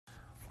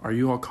Are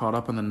you all caught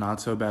up on the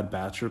Not So Bad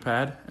Bachelor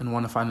Pad and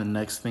want to find the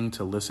next thing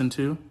to listen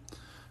to?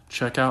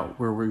 Check out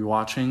Where We're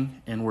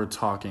Watching and We're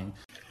Talking.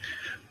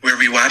 Where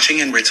We're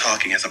Watching and We're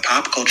Talking is a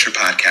pop culture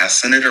podcast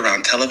centered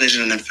around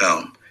television and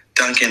film.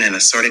 Duncan and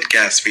assorted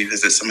guests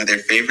revisit some of their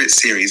favorite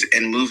series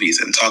and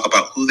movies and talk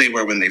about who they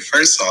were when they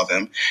first saw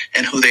them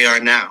and who they are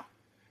now.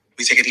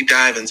 We take a deep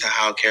dive into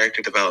how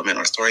character development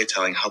or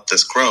storytelling helped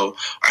us grow or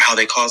how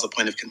they cause a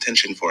point of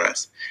contention for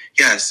us.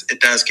 Yes, it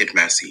does get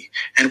messy,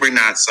 and we're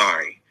not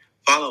sorry.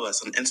 Follow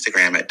us on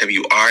Instagram at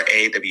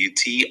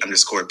WRAWT_POD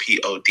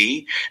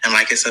and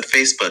like us on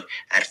Facebook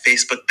at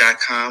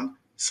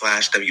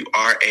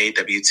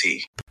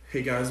facebook.com/WRAWT.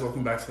 Hey guys,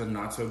 welcome back to the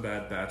Not So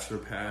Bad Bachelor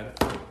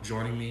Pad.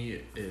 Joining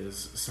me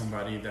is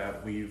somebody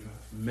that we've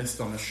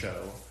missed on the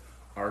show,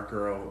 our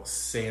girl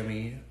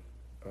Sammie,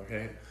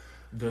 okay?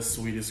 The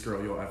sweetest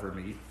girl you'll ever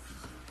meet,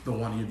 the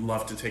one you'd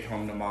love to take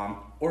home to mom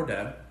or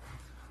dad.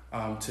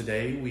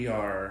 Today we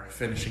are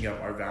finishing up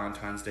our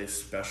Valentine's Day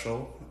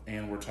special,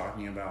 and we're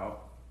talking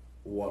about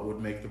what would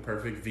make the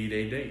perfect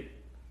V-Day date.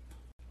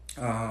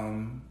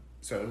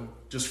 So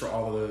just for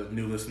all the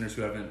new listeners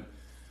who haven't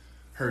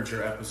heard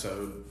your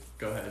episode,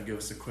 go ahead and give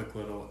us a quick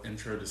little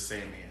intro to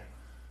Sammie.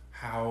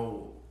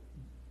 How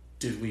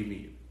did we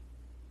meet?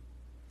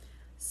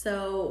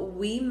 So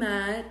we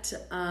met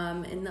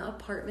in the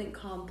apartment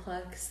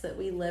complex that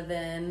we live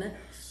in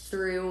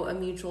through a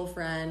mutual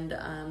friend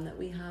that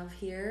we have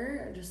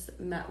here. Just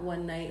met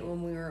one night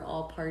when we were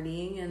all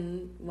partying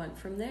and went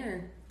from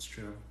there. It's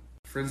true.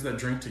 Friends that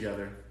drink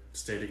together,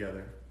 stay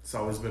together. It's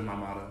always been my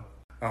motto.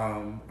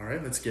 All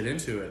right, let's get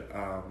into it.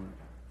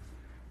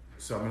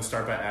 So I'm going to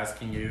start by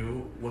asking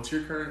you, what's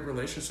your current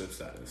relationship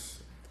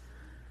status?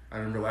 I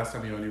remember last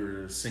time you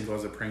were single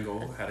as a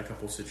Pringle, had a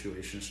couple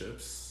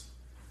situationships.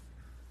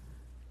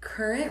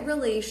 Current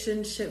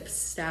relationship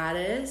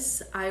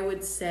status, I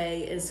would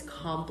say, is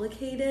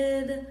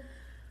complicated.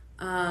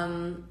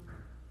 I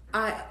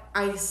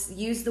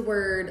use the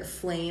word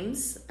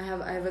flames. I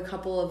have a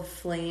couple of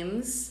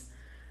flames.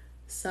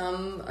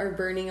 Some are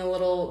burning a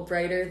little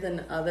brighter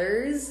than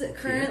others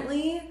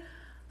currently,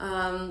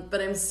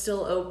 but I'm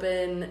still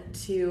open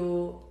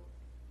to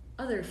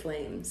other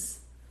flames.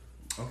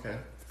 Okay.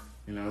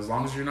 You know, as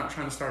long as you're not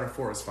trying to start a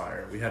forest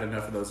fire. We had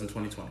enough of those in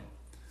 2020.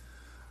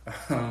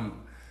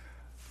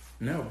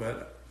 No,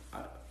 but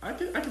I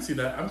can see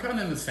that. I'm kind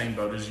of in the same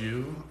boat as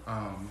you.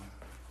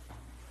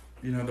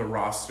 You know, the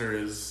roster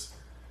it's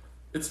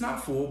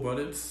not full, but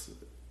it's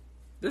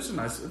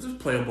a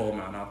playable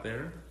amount out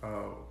there,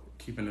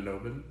 keeping it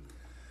open.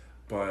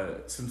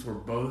 But since we're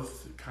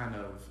both kind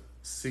of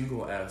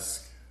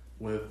single-esque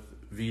with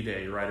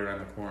V-Day right around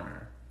the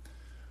corner,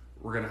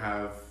 we're going to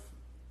have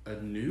a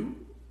new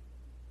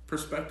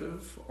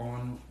perspective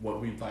on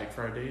what we'd like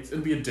for our dates.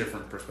 It'll be a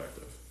different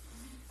perspective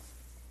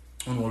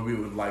on what we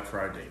would like for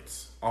our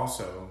dates.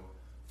 Also,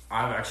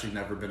 I've actually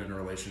never been in a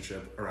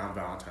relationship around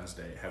Valentine's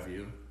Day. Have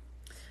you?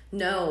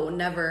 No,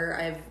 never.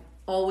 I've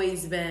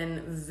always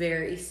been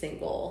very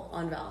single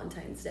on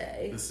Valentine's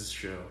Day. This is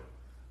true.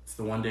 It's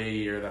the one day a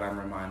year that I'm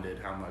reminded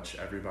how much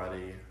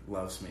everybody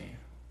loves me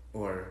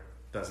or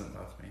doesn't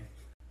love me.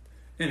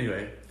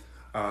 Anyway,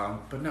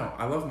 but no,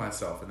 I love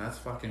myself, and that's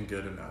fucking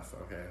good enough,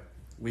 okay?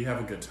 We have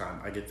a good time.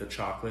 I get the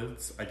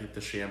chocolates, I get the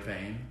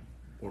champagne,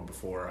 or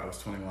before I was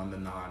 21, the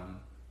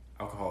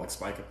non-alcoholic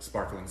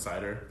sparkling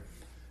cider,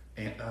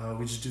 and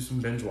we just do some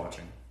binge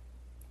watching.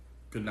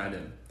 Good night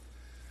in.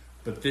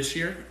 But this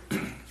year,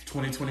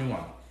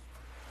 2021,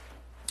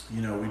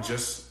 you know,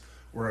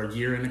 we're a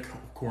year into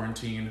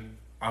quarantine.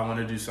 I want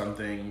to do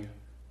something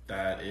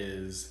that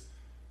is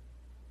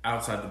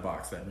outside the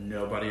box that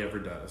nobody ever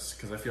does,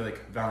 because I feel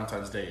like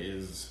Valentine's Day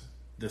is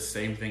the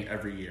same thing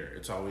every year.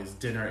 It's always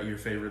dinner at your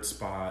favorite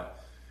spot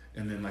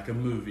and then like a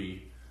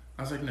movie.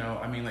 I was like, no,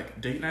 I mean,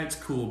 like, date night's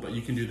cool, but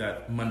you can do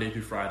that Monday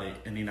through Friday,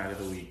 any night of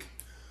the week.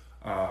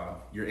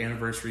 Your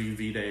anniversary,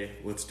 V-Day,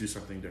 let's do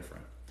something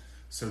different.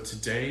 So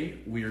today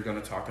we are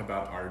going to talk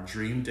about our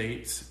dream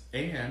dates,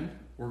 and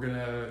we're going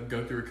to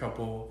go through a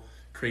couple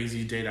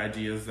crazy date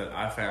ideas that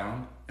I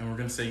found, and we're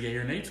going to say yay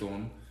or nay to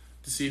them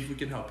to see if we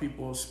can help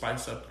people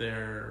spice up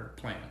their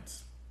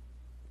plans.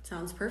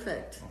 Sounds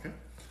perfect. Okay.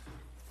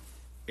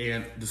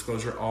 And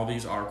disclosure, all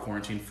these are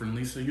quarantine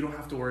friendly, so you don't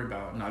have to worry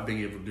about not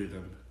being able to do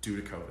them due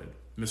to COVID.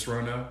 Miss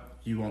Rona,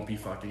 you won't be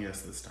fucking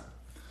us this time.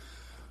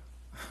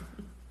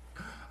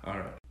 All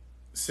right.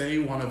 Say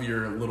one of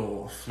your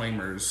little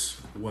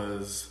flamers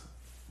was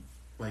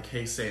like,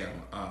 hey,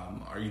 Sam,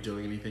 are you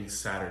doing anything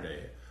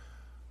Saturday?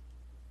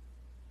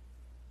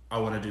 I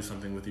want to do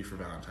something with you for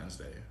Valentine's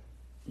Day.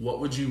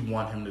 What would you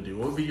want him to do?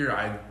 What would be your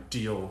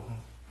ideal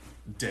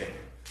day?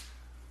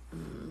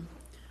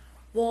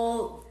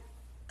 Well,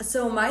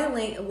 so my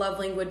love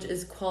language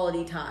is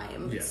quality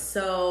time. Yeah.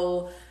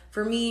 So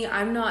for me,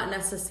 I'm not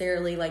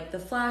necessarily like the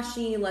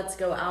flashy, let's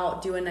go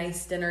out, do a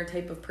nice dinner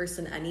type of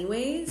person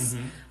anyways.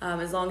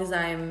 As long as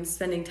I'm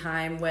spending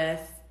time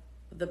with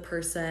the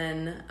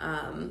person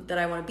that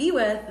I want to be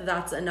with,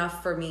 that's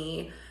enough for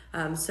me.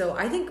 So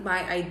I think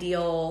my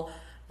ideal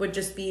would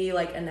just be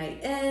like a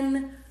night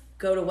in,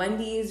 go to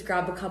Wendy's,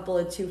 grab a couple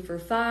of 2 for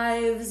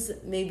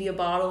 $5s, maybe a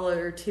bottle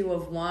or 2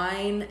 of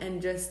wine,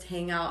 and just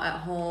hang out at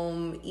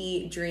home,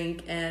 eat,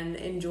 drink, and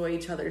enjoy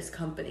each other's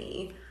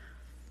company.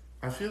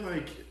 I feel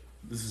like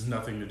this has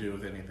nothing to do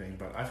with anything,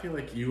 but I feel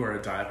like you are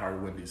a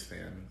diehard Wendy's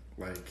fan.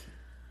 Like,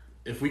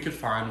 if we could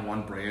find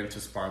one brand to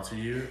sponsor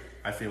you,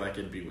 I feel like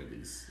it'd be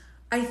Wendy's.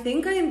 I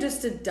think I am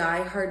just a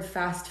diehard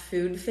fast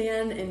food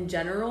fan in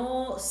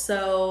general.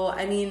 So,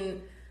 I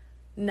mean,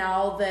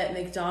 now that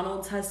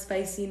McDonald's has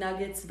spicy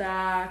nuggets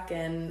back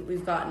and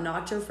we've got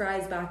nacho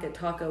fries back at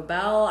Taco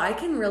Bell, I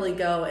can really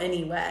go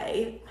any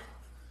way.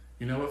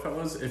 You know what,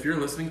 fellas? If you're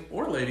listening,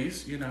 or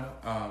ladies,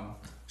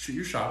 shoot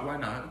your shot. Why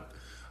not?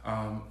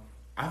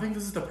 I think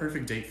this is the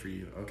perfect date for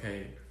you,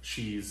 okay?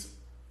 She's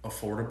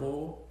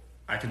affordable.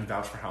 I can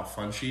vouch for how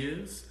fun she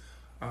is.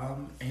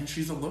 And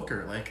she's a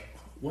looker. Like,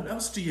 what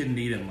else do you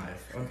need in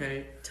life,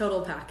 okay?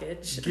 Total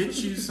package. Get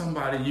you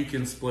somebody you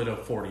can split a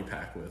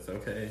 40-pack with,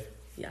 okay?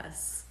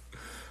 Yes.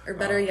 Or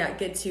better yet,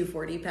 get 2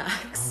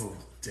 40-packs. Oh,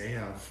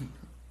 damn.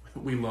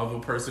 We love a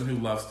person who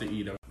loves to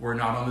eat. We're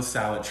not on the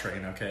salad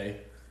train,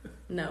 okay?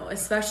 No,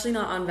 especially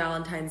not on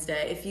Valentine's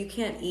Day. If you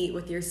can't eat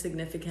with your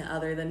significant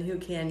other, then who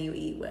can you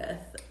eat with?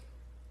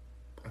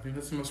 I think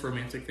that's the most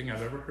romantic thing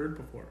I've ever heard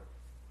before.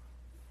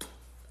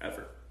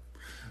 Ever.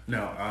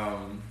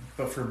 No,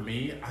 but for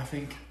me, I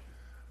think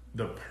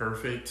the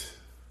perfect,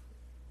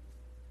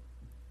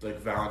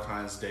 like,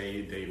 Valentine's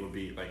Day date would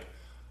be, like,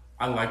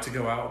 I like to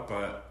go out,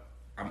 but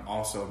I'm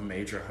also a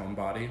major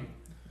homebody.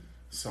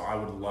 So I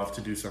would love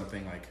to do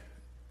something, like,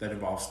 that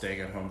involves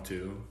staying at home,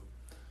 too.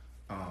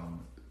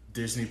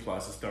 Disney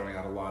Plus is throwing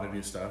out a lot of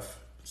new stuff.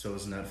 So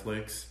is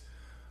Netflix.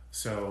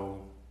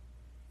 So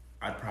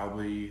I'd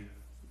probably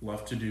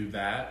love to do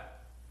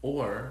that.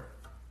 Or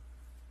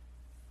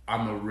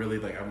I'm really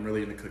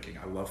into cooking.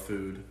 I love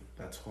food.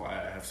 That's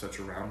why I have such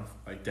a round,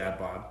 like, dad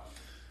bod,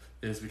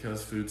 is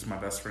because food's my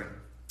best friend.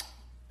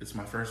 It's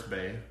my first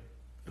bae.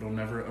 It'll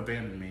never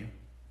abandon me.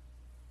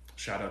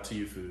 Shout out to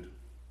you, food.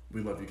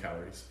 We love you,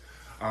 calories.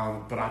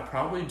 But I'd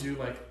probably do,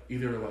 like,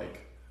 either,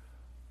 like,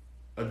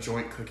 a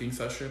joint cooking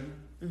session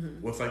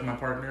with, like, my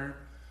partner,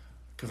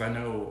 because I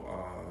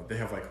know they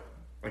have,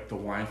 like the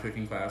wine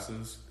cooking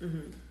classes.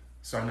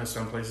 So I know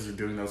some places are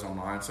doing those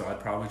online, so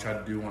I'd probably try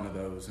to do one of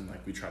those, and,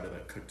 like, we try to,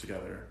 like, cook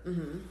together.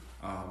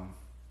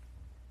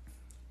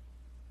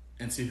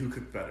 And see who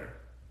cooked better.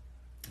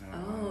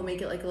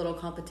 Make it like a little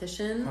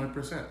competition.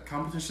 100%.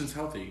 Competition's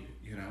healthy,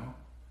 you know?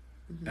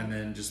 And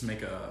then just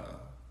make a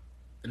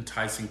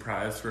enticing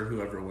prize for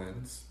whoever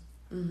wins.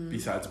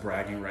 Besides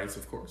bragging rights,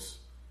 of course.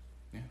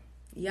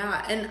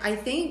 Yeah, and I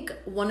think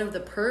one of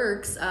the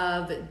perks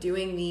of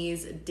doing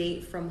these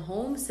date from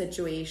home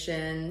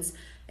situations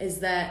is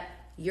that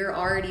you're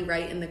already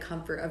right in the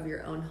comfort of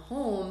your own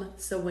home.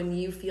 So when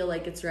you feel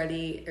like it's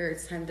ready or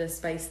it's time to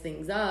spice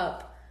things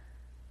up,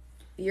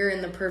 you're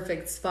in the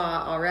perfect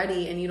spot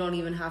already, and you don't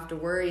even have to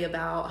worry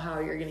about how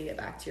you're going to get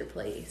back to your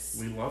place.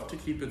 We love to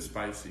keep it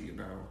spicy, you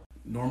know.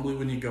 Normally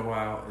when you go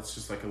out, it's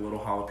just like a little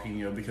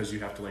jalapeno because you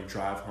have to, like,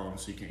 drive home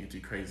so you can't get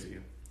too crazy.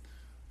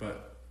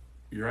 But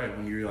you're right,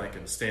 when you're, like,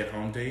 a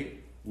stay-at-home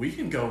date, we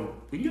can get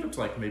up to,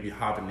 like, maybe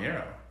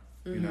habanero,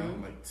 you know,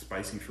 like,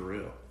 spicy for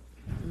real.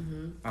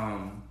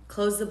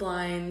 Close the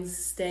blinds,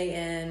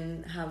 stay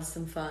in, have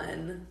some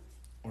fun.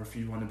 Or if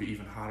you want to be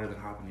even hotter than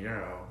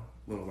habanero,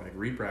 little, like,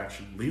 Reaper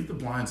action, leave the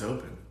blinds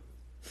open.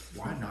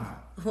 Why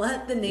not?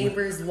 Let the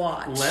neighbors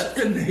watch. Let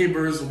the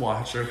neighbors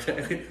watch,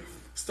 okay?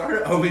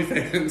 Start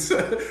OnlyFans.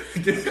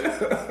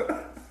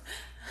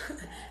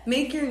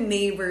 Make your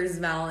neighbor's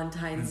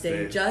Valentine's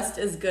Day just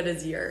as good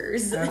as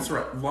yours. That's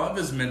right. Love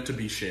is meant to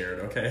be shared,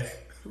 okay?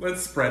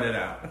 Let's spread it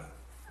out.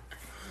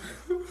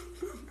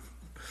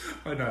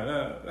 I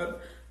know.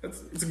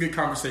 It's a good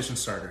conversation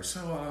starter.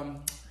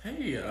 So,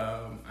 hey,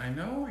 I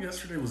know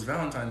yesterday was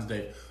Valentine's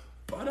Day,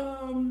 but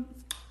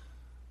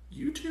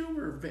you two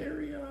were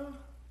very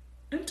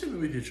intimate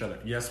with each other.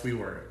 Yes, we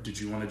were. Did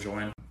you want to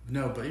join?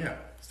 No, but yeah,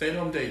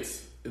 stay-at-home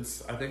dates.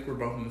 I think we're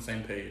both on the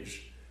same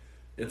page.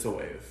 It's a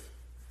wave.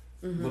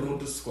 Little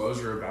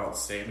disclosure about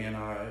Sammie and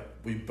I.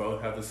 We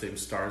both have the same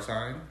star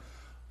sign,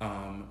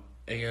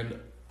 and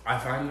I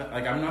find that,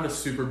 like, I'm not a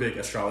super big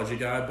astrology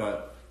guy,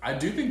 but I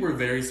do think we're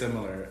very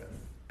similar,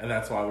 and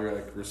that's why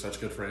we're such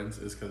good friends.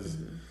 Is because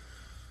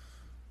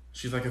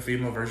she's like a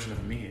female version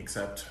of me,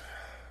 except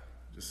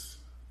just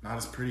not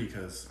as pretty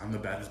because I'm the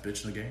baddest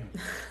bitch in the game.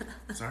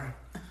 Sorry.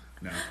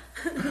 No.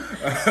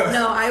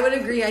 No, I would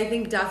agree. I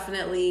think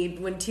definitely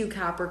when 2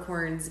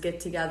 Capricorns get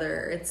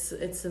together, it's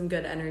some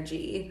good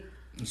energy.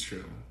 It's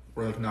true.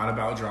 We're, like, not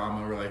about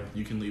drama. We're like,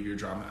 you can leave your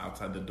drama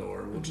outside the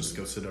door. We'll just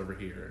go sit over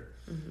here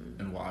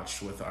and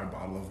watch with our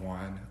bottle of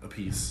wine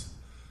apiece.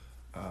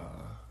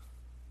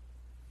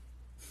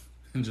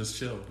 And just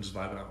chill, just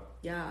vibe out.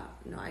 Yeah,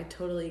 no, I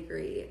totally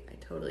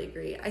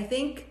agree. I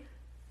think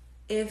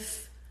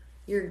if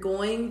you're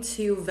going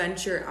to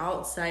venture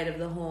outside of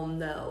the home,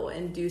 though,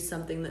 and do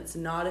something that's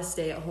not a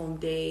stay-at-home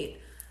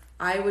date,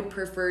 I would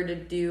prefer to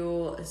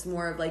do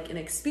more of, like, an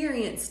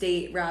experience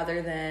date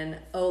rather than,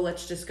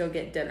 let's just go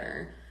get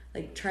dinner.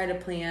 Like, try to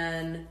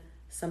plan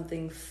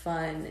something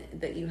fun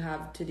that you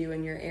have to do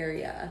in your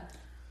area?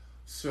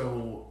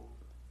 So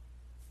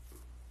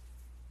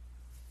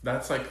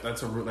that's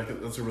a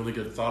really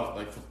good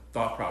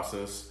thought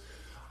process,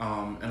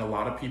 and a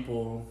lot of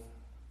people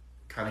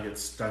kind of get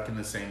stuck in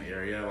the same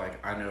area.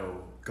 Like, I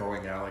know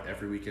going out like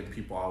every weekend,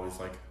 people always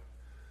like,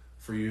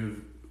 for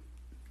you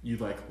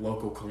like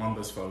local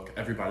Columbus folk,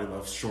 everybody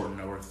loves Short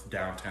North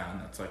downtown.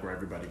 That's like where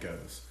everybody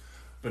goes,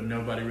 but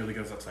nobody really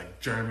goes up to like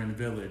German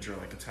Village or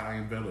like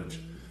Italian Village.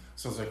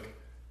 So it's like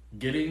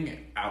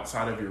getting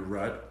outside of your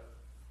rut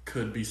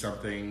could be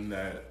something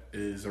that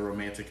is a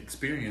romantic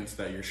experience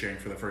that you're sharing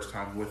for the first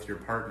time with your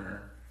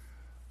partner,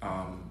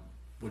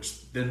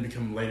 which then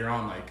become later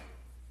on, like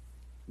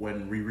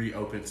when we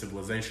reopen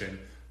civilization,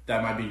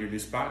 that might be your new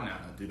spot now.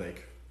 Do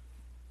like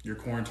your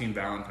quarantine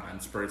Valentine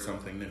spurred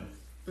something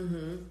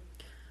new.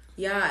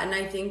 Yeah, and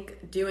I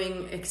think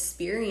doing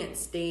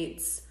experience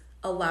dates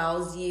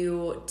allows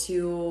you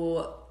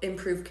to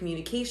improve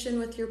communication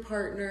with your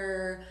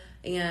partner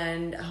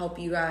and help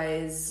you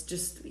guys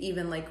just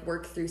even like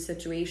work through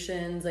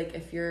situations. Like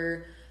if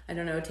you're, I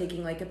don't know,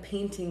 taking like a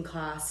painting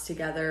class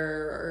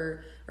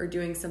together or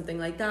doing something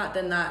like that,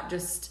 then that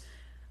just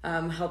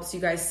helps you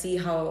guys see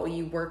how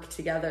you work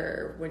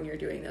together when you're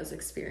doing those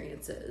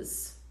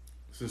experiences.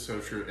 This is so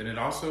true. And it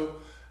also,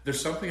 there's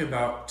something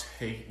about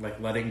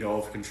letting go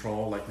of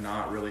control, like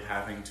not really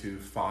having to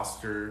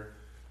foster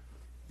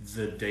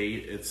the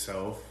date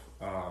itself.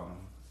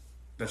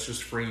 That's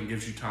just free and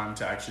gives you time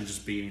to actually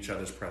just be in each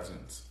other's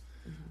presence.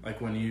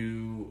 Like when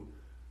you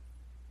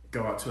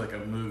go out to like a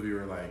movie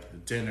or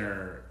like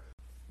dinner,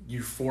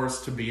 you're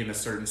forced to be in a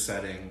certain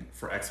setting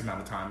for X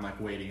amount of time, like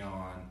waiting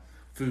on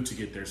food to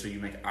get there. So you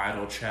make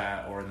idle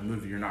chat, or in the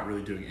movie, you're not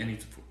really doing any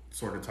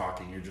sort of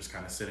talking. You're just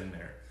kind of sitting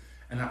there.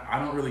 And I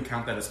don't really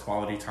count that as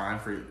quality time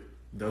for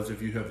those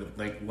of you who have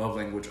the love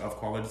language of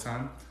quality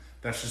time.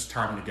 That's just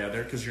time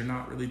together, because you're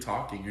not really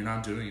talking. You're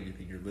not doing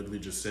anything. You're literally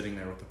just sitting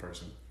there with the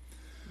person.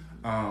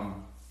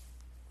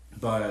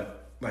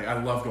 But like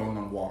I love going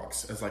on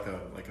walks as like a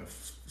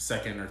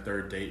second or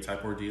third date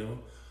type ordeal,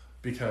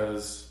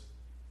 because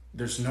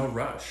there's no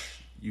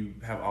rush. You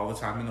have all the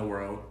time in the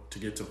world to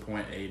get to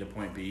point A to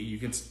point B. You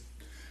can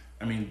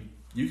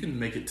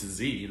make it to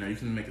Z. You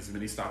can make as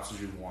many stops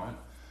as you want,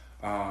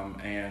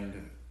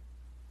 and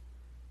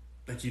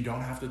like you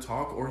don't have to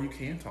talk, or you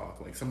can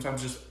talk. Like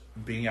sometimes just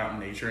being out in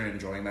nature and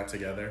enjoying that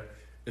together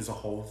is a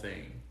whole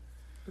thing.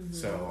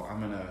 So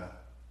I'm gonna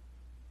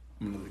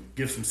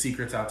give some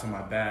secrets out to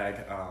my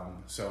bag.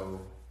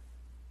 So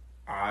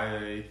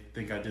I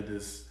think I did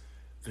this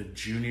the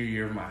junior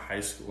year of my high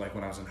school, like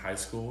when I was in high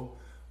school,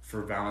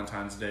 for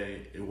Valentine's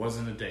Day. It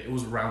wasn't a day, it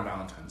was around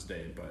Valentine's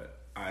Day, but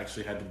I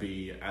actually had to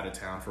be out of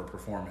town for a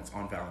performance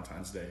on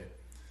Valentine's Day.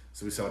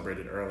 So we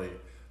celebrated early.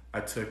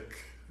 I took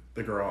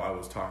the girl I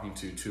was talking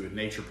to a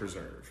nature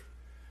preserve,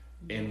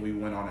 and we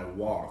went on a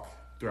walk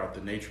throughout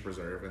the nature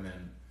preserve, and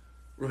then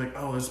we're like,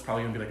 oh, this is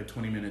probably gonna be like a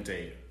 20-minute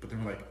date. But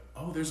then we're like,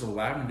 oh, there's a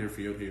lavender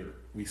field here.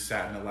 We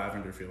sat in the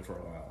lavender field for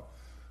a while.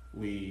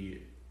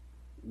 We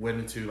went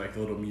into like the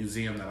little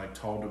museum that like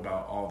told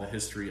about all the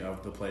history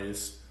of the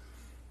place.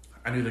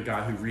 I knew the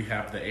guy who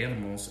rehabbed the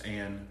animals,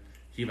 and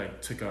he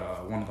like took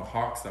one of the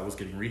hawks that was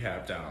getting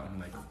rehabbed out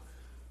and like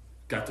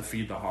got to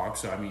feed the hawk.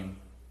 So I mean,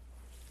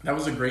 that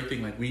was a great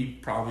thing. Like we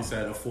probably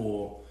said a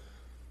full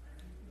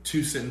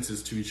 2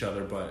 sentences to each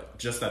other, but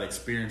just that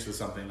experience was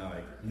something that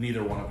like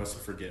neither one of us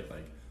will forget.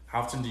 Like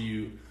how often do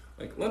you,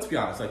 like, let's be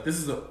honest, like this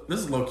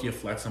is low-key a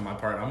flex on my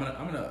part. I'm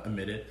gonna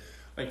admit it.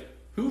 Like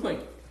who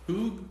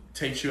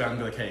takes you out and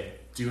be like, hey,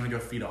 do you want to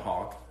go feed a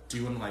hawk? Do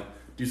you want to like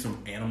do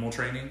some animal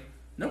training?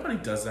 Nobody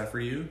does that for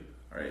you.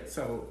 All right,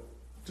 so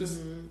just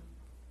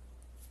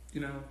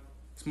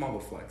small little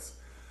flex.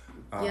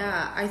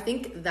 Yeah, I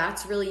think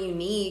that's really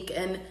unique,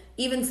 and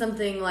even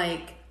something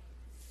like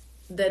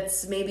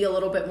that's maybe a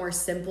little bit more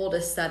simple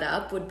to set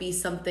up would be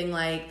something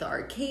like the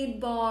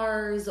arcade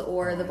bars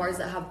or the bars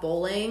that have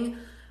bowling.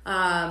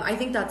 I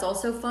think that's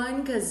also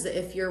fun, because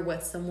if you're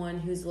with someone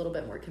who's a little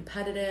bit more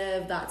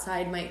competitive, that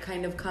side might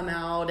kind of come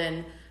out,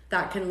 and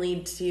that can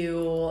lead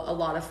to a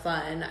lot of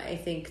fun. I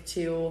think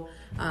too,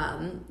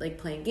 like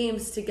playing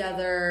games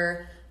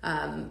together,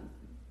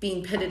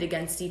 being pitted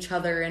against each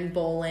other in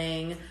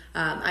bowling.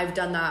 I've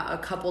done that a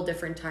couple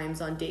different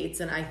times on dates,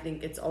 and I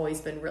think it's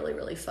always been really,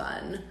 really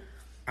fun.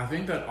 I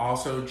think that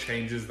also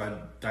changes the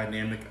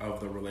dynamic of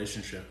the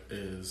relationship.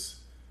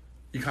 Is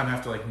you kind of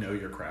have to like know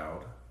your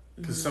crowd,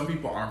 because some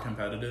people aren't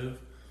competitive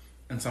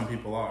and some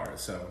people are.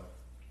 So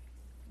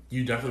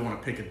you definitely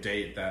want to pick a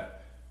date that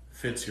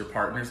fits your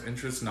partner's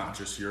interests, not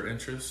just your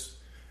interests.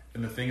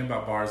 And the thing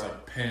about bars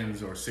like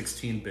Pins or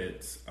 16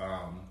 Bits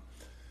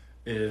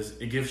is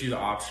it gives you the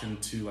option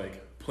to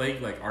like play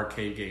like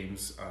arcade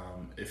games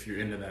if you're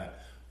into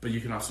that, but you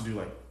can also do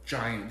like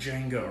giant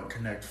Jenga or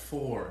Connect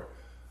 4.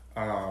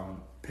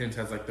 Pins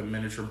has like the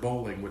miniature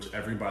bowling, which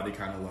everybody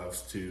kind of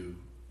loves to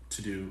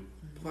do.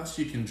 Plus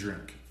you can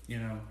drink,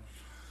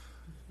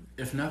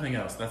 If nothing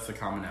else, that's the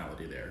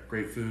commonality there.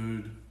 Great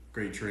food,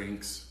 great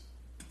drinks,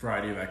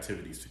 variety of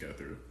activities to go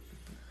through.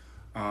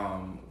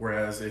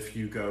 Whereas if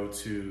you go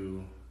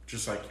to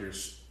just like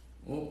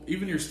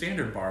even your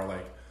standard bar,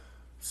 like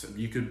so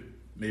you could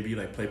maybe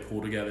like play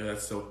pool together.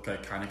 That's still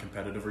like kind of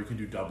competitive, or you can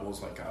do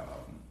doubles like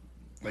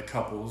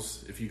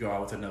couples if you go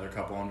out with another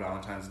couple on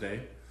Valentine's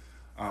Day,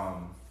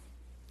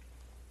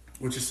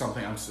 which is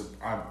something I'm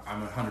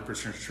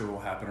 100% sure will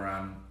happen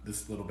around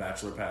this little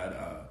bachelor pad,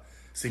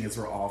 seeing as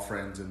we're all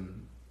friends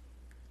and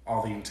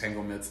all the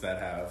entanglements that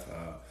have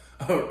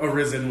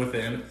arisen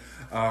within.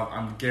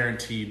 I'm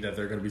guaranteed that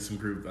there are going to be some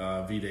group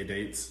V-Day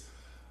dates.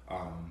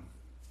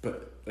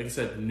 But like I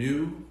said,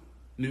 new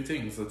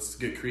things. Let's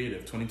get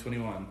creative.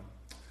 2021.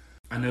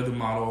 I know the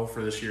model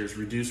for this year is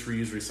reduce,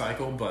 reuse,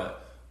 recycle,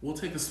 but we'll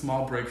take a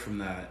small break from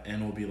that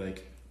and we'll be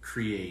like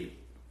create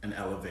and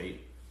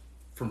elevate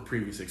from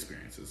previous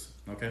experiences.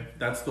 Okay?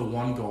 That's the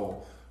one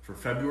goal for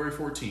February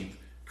 14th.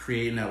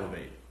 Create and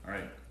elevate. All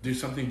right? Do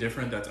something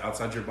different that's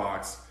outside your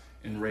box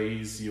and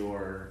raise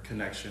your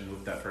connection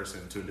with that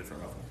person to a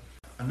different level.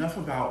 Enough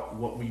about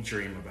what we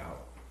dream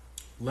about.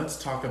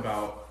 Let's talk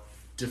about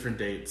different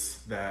dates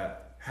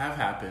that have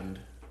happened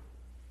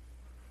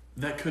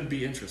that could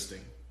be interesting.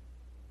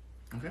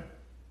 Okay?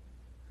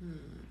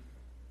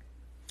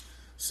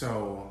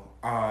 So,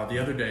 the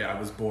other day I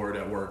was bored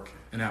at work,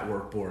 and at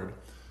work bored.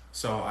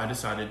 So I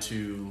decided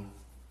to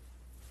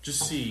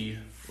just see,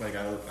 like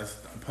I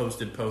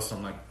posted posts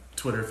on like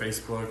Twitter,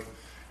 Facebook,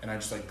 and I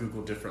just like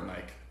Googled different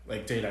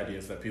like date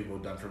ideas that people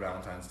have done for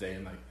Valentine's Day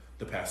in like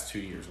the past 2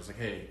 years. I was like,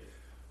 hey,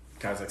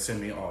 guys, like send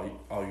me all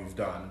you've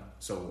done.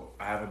 So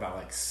I have about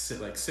like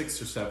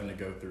 6 or 7 to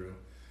go through,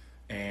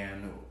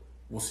 and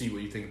we'll see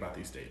what you think about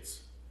these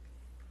dates.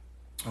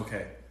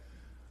 Okay,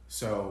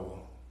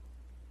 so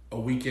a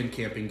weekend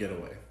camping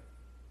getaway.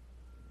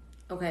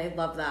 Okay,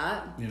 love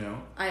that. You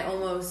know, I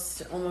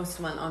almost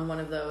went on one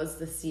of those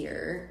this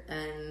year,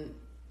 and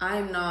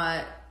I'm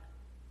not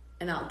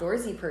an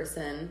outdoorsy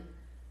person,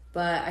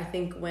 but I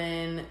think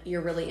when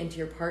you're really into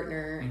your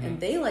partner and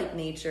they like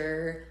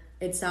nature,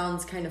 it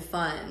sounds kind of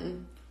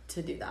fun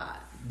to do that.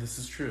 This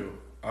is true.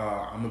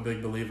 I'm a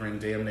big believer in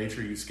damn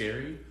nature, you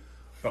scary,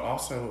 but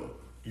also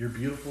you're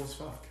beautiful as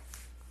fuck.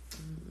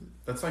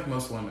 That's like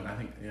most women. I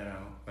think,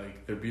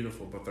 like they're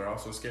beautiful, but they're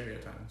also scary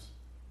at times.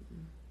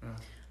 Yeah.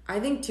 I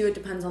think too, it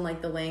depends on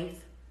like the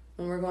length.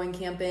 When we're going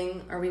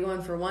camping, are we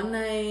going for one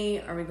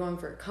night? Are we going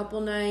for a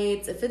couple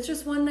nights? If it's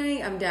just one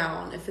night, I'm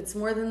down. If it's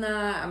more than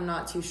that, I'm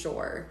not too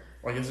sure.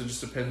 Well, I guess it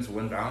just depends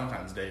when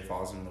Valentine's Day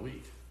falls in the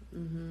week.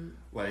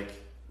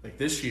 Like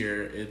this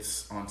year,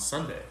 it's on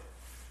Sunday.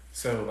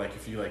 So like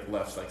if you like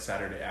left like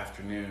Saturday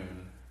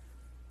afternoon,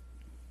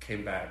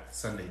 came back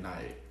Sunday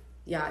night.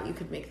 Yeah, you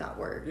could make that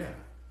work. Yeah.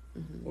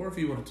 Or if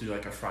you want to do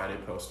like a Friday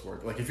post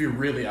work, like if you're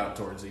really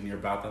outdoorsy and you're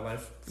about that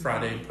life,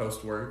 Friday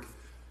post work,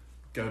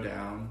 go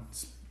down,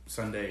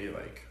 Sunday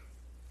like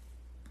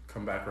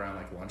come back around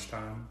like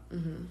lunchtime.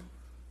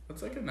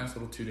 That's like a nice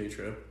little 2-day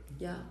trip.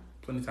 Yeah.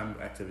 Plenty of time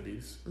of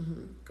activities.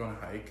 Go on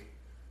a hike.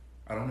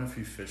 I don't know if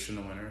you fish in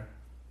the winter.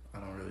 I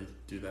don't really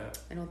do that.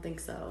 I don't think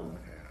so.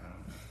 Okay,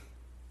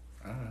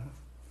 I don't know.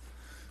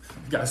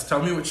 Guys,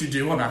 tell me what you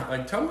do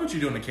tell me what you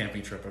do on a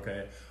camping trip,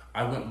 okay?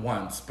 I went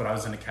once, but I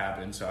was in a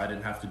cabin, so I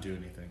didn't have to do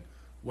anything.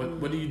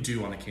 What do you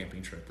do on a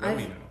camping trip? Let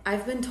me know.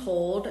 I've been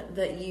told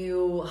that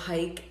you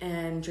hike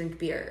and drink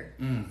beer.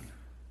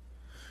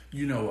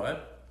 You know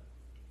what?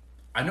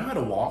 I know how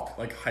to walk.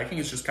 Like, hiking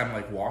is just kind of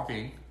like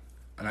walking,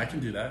 and I can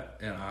do that,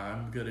 and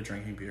I'm good at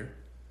drinking beer.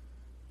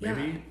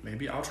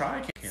 Maybe I'll try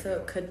camping. So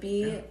it could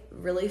be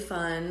really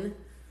fun,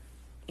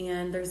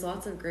 and there's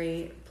lots of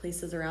great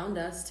places around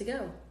us to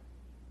go.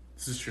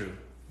 This is true.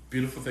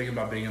 Beautiful thing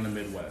about being in the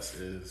Midwest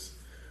is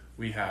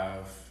we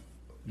have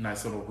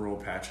nice little rural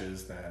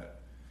patches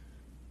that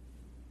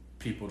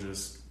people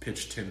just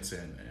pitch tents in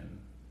and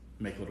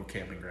make little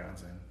camping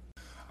grounds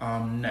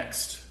in.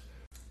 Next,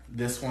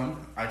 this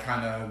one, I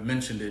kind of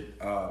mentioned it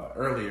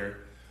earlier.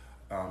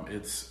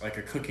 It's like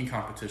a cooking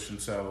competition,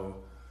 so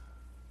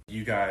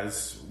you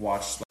guys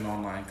watch an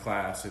online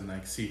class and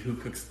like see who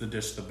cooks the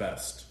dish the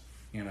best,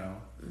 you know.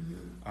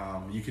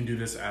 You can do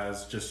this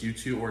as just you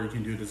two, or you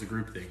can do it as a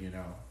group thing, you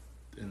know,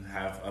 and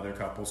have other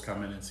couples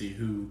come in and see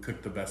who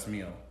cooked the best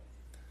meal.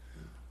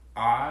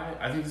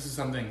 I think this is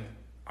something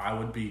I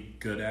would be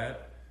good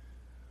at.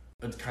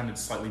 A kind of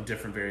slightly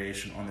different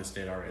variation on this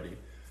date already.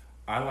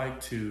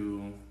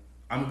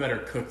 I'm a better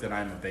cook than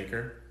I'm a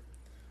baker.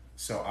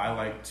 So I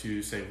like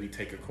to say we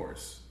take a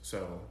course.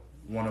 So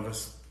one of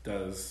us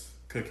does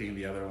cooking,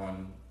 the other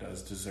one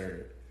does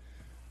dessert.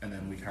 And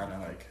then we kind of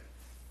like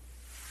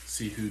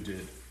see who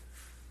did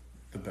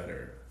the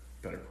better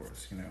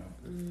course, you know?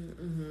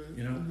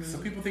 You know,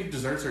 some people think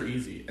desserts are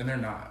easy, and they're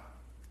not.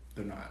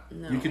 They're not.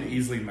 No. You can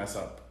easily mess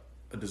up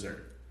a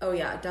dessert. Oh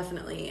yeah,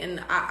 definitely.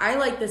 And I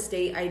like this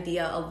date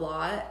idea a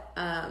lot.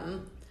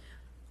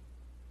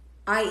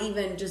 I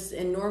even just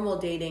in normal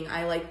dating,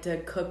 I like to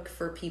cook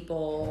for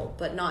people,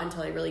 but not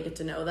until I really get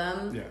to know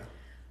them. Yeah.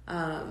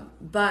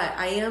 But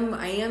I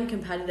am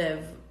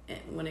competitive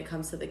when it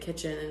comes to the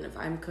kitchen, and if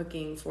I'm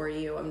cooking for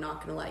you, I'm not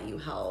going to let you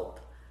help.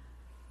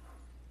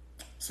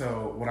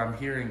 So what I'm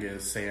hearing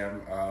is,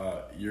 Sam,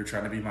 you're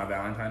trying to be my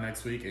Valentine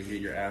next week and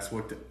get your ass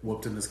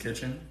whooped in this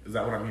kitchen. Is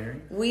that what I'm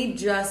hearing? We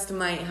just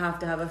might have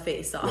to have a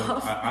face-off.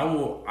 Look, I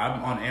will.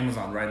 I'm on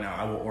Amazon right now.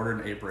 I will order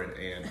an apron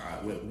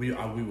and we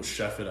will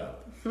chef it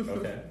up.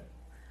 Okay.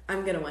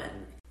 I'm gonna win.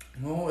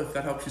 Well, if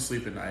that helps you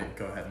sleep at night,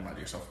 go ahead and lie to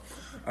yourself.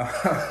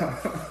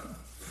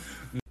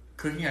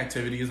 Cooking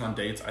activities on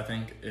dates, I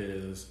think,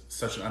 is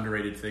such an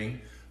underrated thing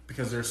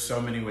because there's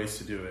so many ways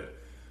to do it.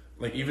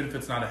 Like, even if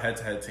it's not a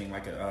head-to-head thing,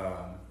 like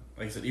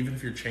I said, even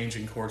if you're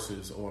changing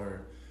courses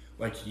or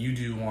like you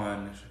do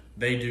one,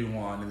 they do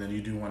one, and then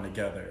you do one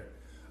together.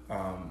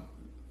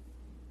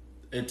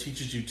 It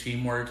teaches you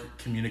teamwork,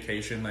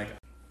 communication,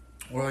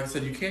 or like I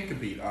said, you can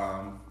compete.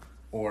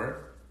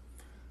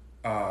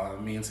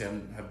 Me and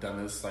Sam have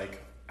done this,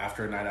 like,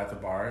 after a night at the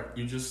bar,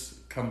 you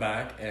just come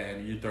back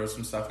and you throw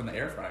some stuff in the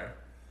air fryer.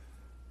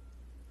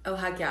 Oh,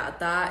 heck yeah.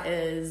 That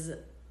is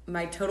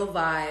my total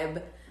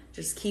vibe.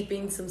 Just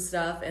keeping some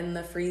stuff in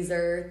the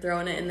freezer,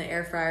 throwing it in the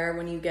air fryer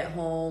when you get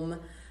home.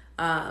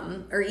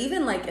 Or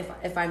even, like,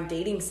 if I'm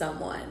dating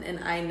someone and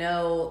I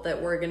know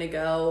that we're going to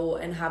go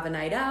and have a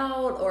night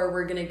out, or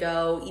we're going to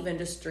go even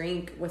just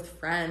drink with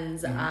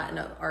friends at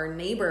our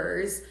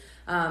neighbors,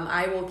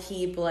 I will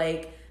keep,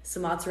 like,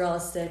 some mozzarella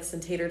sticks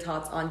and tater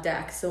tots on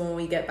deck. So when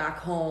we get back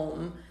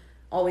home,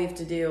 all we have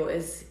to do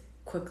is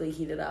quickly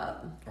heat it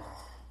up. Oh.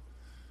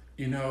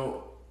 You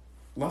know,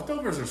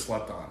 leftovers are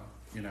slept on.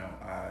 You know,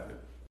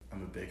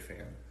 I'm a big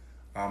fan.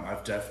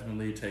 I've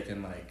definitely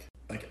taken like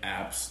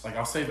apps. Like,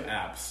 I'll save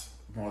apps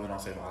more than I'll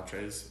save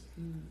entrees.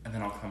 And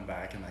then I'll come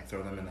back and, like,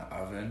 throw them in the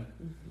oven.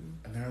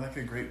 And they're like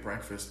a great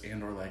breakfast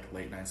and or like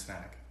late night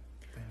snack.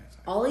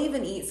 I'll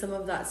even eat some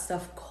of that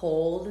stuff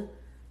cold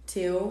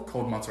too.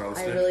 Cold mozzarella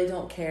stick. I really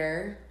don't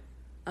care.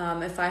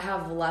 If I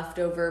have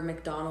leftover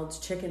McDonald's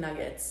chicken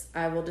nuggets,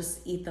 I will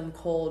just eat them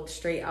cold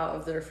straight out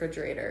of the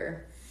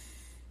refrigerator.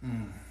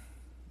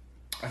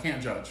 I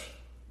can't judge.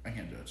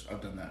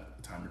 I've done that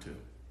a time or two.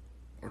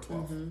 Or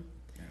 12.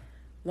 Yeah.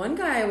 One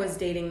guy I was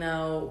dating,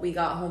 though, we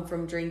got home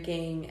from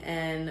drinking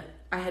and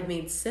I had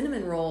made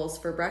cinnamon rolls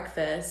for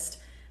breakfast,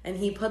 and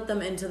he put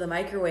them into the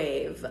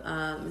microwave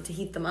to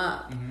heat them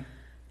up.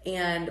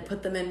 And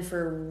put them in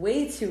for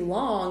way too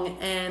long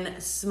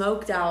and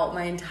smoked out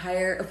my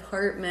entire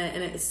apartment,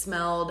 and it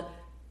smelled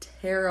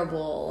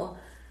terrible.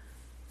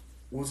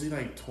 Was he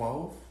like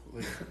 12?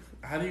 Like,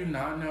 how do you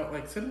not know?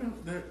 Like, cinnamon,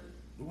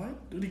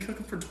 what? Did he cook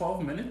them for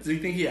 12 minutes? Do you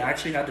think he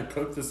actually had to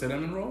cook the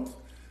cinnamon rolls?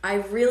 I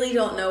really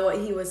don't know what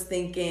he was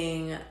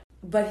thinking,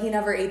 but he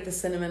never ate the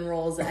cinnamon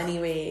rolls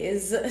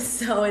anyways,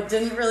 so it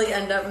didn't really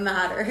end up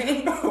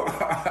mattering.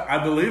 I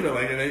believe it.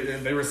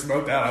 Like, they were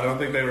smoked out. I don't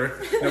think they were.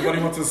 Nobody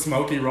wants a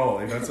smoky roll.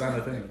 Like, that's not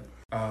a thing.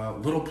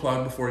 Little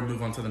plug before we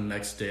move on to the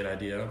next date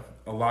idea.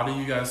 A lot of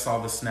you guys saw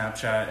the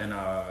Snapchat and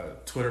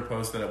Twitter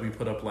post that we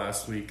put up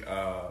last week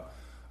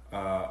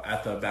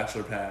at the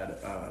Bachelor Pad,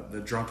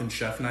 the Drunken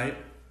Chef Night.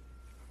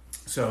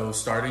 So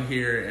starting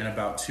here in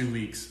about 2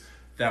 weeks,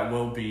 that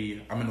will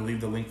be. I'm going to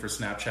leave the link for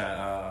Snapchat,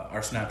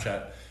 our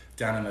Snapchat,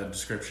 down in the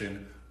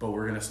description, but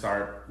we're going to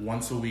start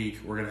once a week.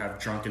 We're going to have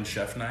Drunken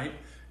Chef Night.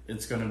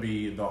 It's going to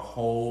be the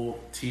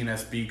whole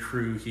TNSB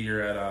crew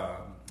here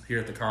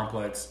at the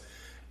complex,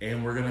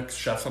 and we're going to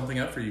chef something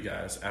up for you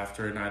guys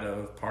after a night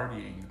of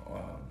partying.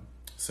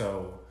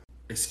 So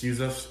excuse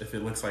us if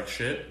it looks like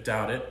shit,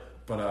 doubt it,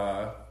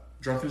 but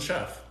Drunken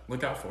Chef,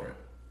 look out for it.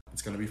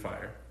 It's going to be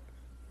fire.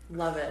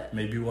 Love it.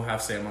 Maybe we'll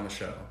have Sam on the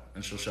show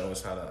and she'll show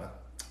us how to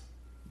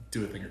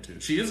do a thing or two.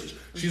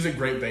 She's a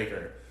great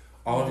baker.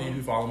 All of you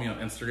who follow me on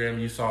Instagram,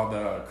 you saw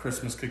the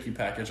Christmas cookie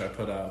package I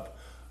put up.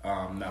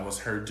 That was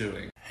her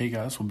doing. Hey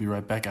guys, we'll be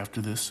right back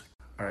after this.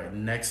 All right,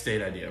 next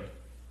date idea.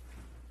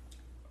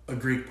 A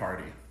Greek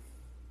party.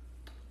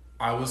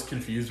 I was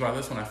confused by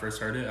this when I first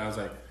heard it. I was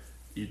like,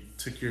 you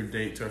took your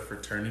date to a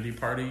fraternity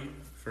party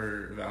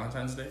for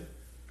Valentine's Day?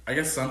 I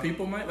guess some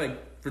people might.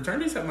 Like,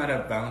 fraternities might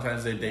have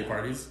Valentine's Day date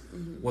parties.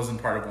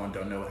 Wasn't part of one,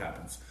 don't know what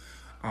happens.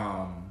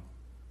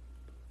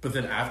 But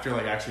then after,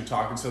 like, actually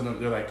talking to them,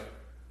 they're like,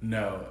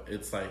 no,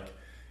 it's like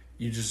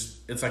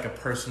it's like a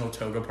personal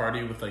toga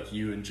party with, like,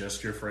 you and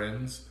just your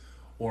friends,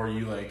 or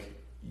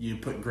you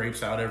put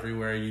grapes out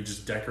everywhere, you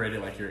just decorate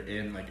it like you're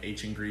in, like,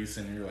 ancient Greece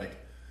and you're like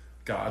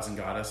gods and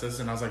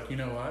goddesses. And I was like, you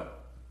know what,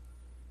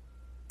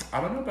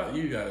 I don't know about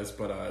you guys,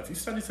 but if you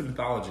study some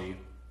mythology,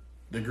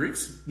 the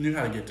Greeks knew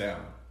how to get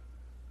down.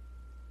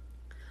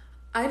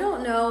 I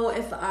don't know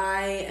if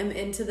I am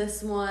into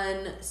this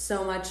one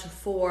so much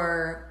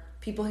for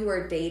people who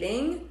are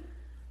dating,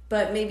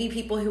 but maybe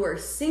people who are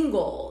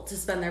single to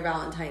spend their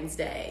Valentine's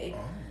Day.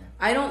 Oh.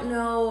 I don't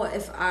know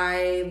if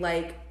I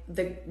like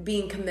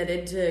being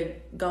committed to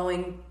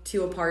going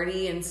to a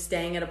party and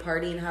staying at a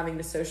party and having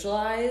to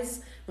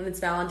socialize when it's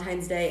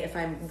Valentine's Day if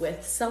I'm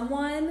with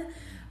someone.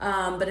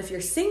 But if you're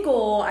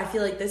single, I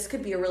feel like this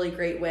could be a really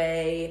great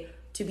way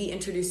to be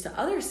introduced to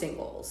other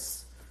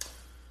singles.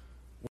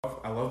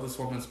 Well, I love this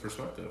woman's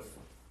perspective.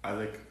 I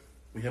think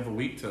we have a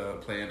week to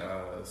plan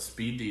a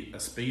speed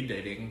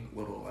dating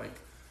little, like,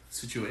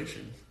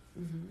 situation.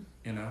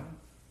 You know,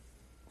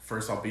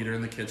 first I'll beat her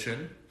in the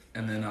kitchen,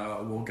 and then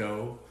we'll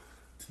go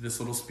to this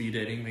little speed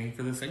dating thing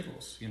for the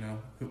singles. You know,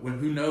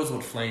 who knows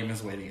what flame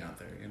is waiting out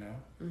there? You know,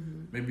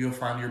 maybe you'll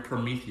find your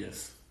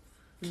Prometheus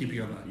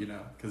keeping on the, you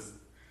know, because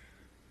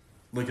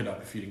look it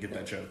up if you didn't get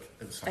that joke.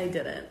 It was funny. I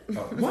didn't.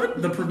 Oh,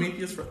 what? The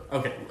Prometheus?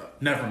 Okay,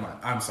 never mind.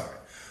 I'm sorry.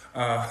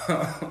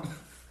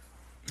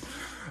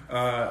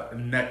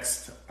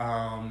 Next.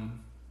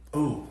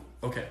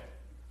 Okay.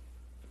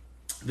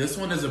 This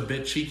one is a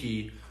bit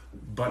cheeky,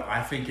 but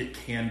I think it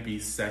can be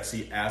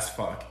sexy as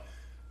fuck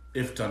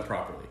if done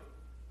properly.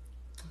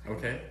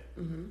 Okay?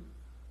 Mm-hmm.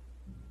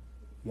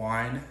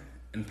 Wine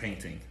and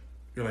painting.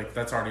 You're like,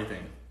 that's already a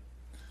thing.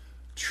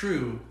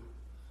 True,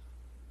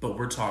 but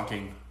we're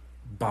talking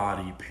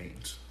body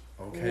paint.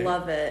 Okay?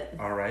 Love it.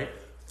 All right?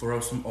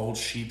 Throw some old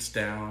sheets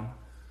down.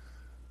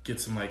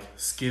 Get some, like,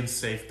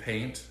 skin-safe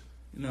paint.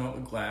 You know, a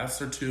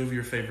glass or two of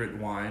your favorite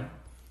wine.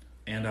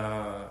 And,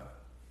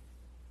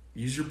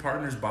 use your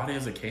partner's body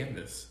as a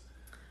canvas.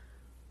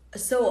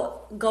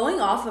 So going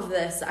off of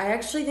this, I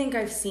actually think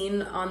I've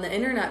seen on the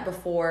internet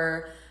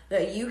before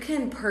that you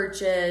can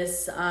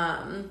purchase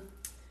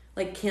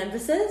like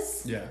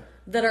canvases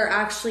that are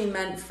actually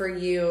meant for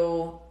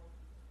you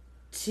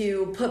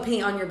to put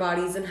paint on your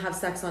bodies and have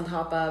sex on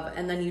top of,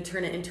 and then you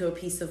turn it into a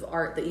piece of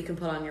art that you can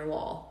put on your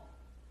wall.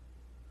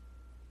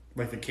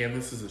 Like the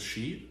canvas is a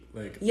sheet?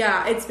 Like,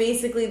 yeah, it's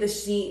basically the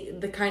sheet,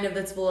 the kind of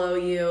that's below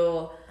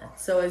you.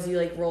 So as you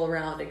like roll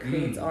around, it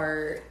creates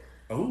art.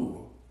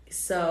 Oh.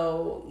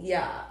 So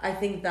yeah, I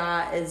think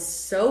that is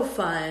so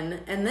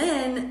fun. And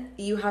then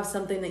you have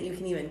something that you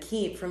can even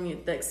keep from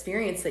the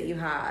experience that you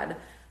had,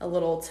 a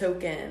little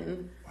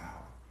token.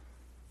 Wow.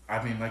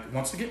 I mean, like,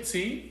 once again,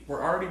 see,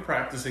 we're already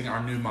practicing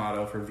our new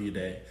motto for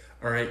V-Day.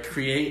 All right,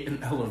 create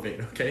and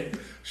elevate, okay?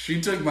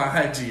 She took my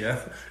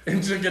idea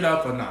and took it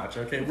up a notch,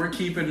 okay? We're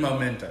keeping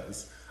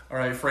mementos. All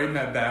right, frame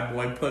that bad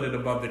boy, put it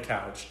above the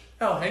couch.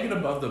 Hell, hang it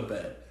above the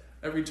bed.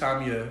 Every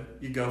time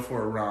you go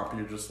for a romp,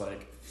 you're just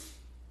like,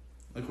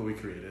 look what we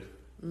created.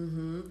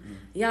 Mm-hmm.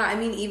 Yeah, I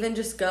mean, even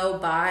just go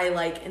buy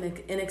like an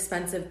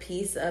inexpensive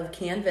piece of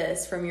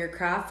canvas from your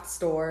craft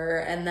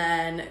store and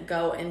then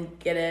go and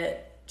get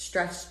it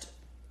stretched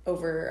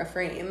over a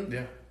frame.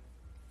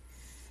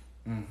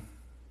 Yeah.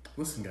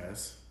 Listen,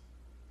 guys,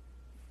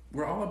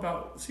 we're all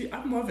about... See,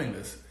 I'm loving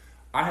this.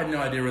 I had no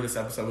idea where this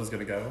episode was going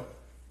to go,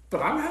 but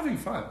I'm having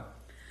fun.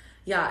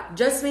 Yeah,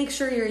 just make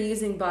sure you're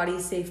using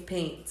body-safe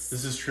paints.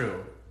 This is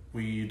true.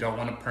 We don't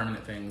want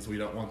permanent things. We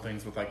don't want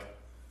things with, like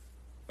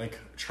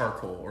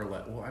charcoal or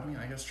lead. Well, I mean,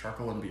 I guess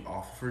charcoal wouldn't be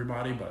awful for your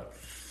body, but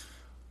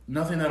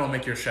nothing that'll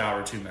make your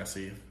shower too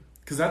messy.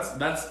 Because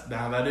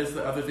that is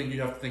the other thing you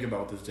have to think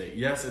about with this date.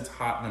 Yes, it's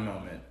hot in the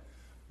moment,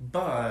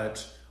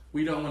 but...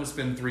 we don't want to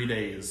spend 3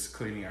 days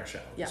cleaning our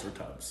showers or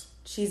tubs.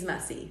 She's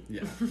messy.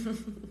 Yeah.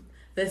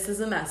 This is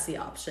a messy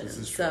option. This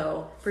is true.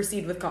 So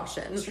proceed with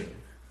caution. It's true.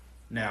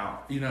 Now,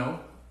 you know,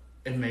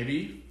 and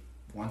maybe,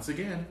 once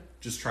again,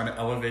 just trying to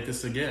elevate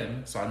this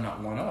again so I'm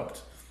not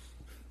one-upped.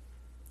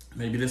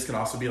 Maybe this could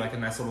also be like a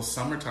nice little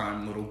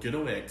summertime little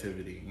getaway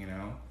activity, you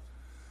know?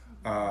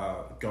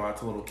 Go out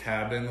to a little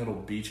cabin, little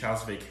beach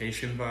house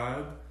vacation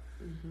vibe.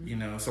 Mm-hmm. You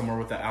know, somewhere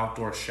with the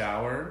outdoor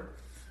shower.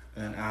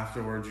 And then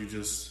afterwards you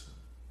just...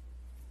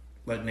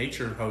 let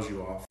nature hose you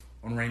off.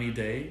 On a rainy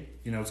day,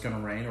 you know it's going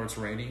to rain or it's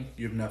raining.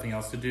 You have nothing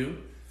else to do.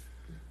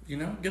 You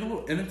know, get a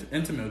little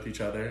intimate with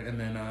each other and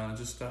then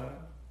just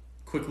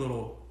quick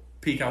little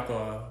peek out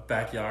the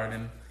backyard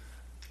and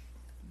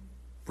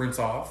rinse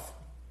off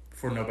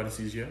before nobody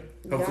sees you.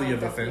 Hopefully you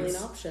have a fence.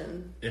 An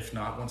option. If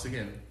not, once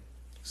again,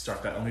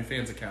 start that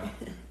OnlyFans account.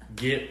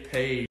 Get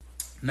paid.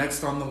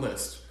 Next on the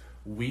list,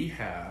 we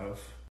have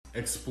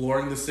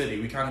exploring the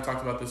city. We kind of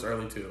talked about this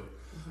early too.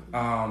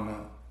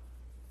 Mm-hmm.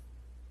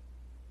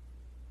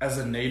 As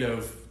a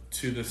native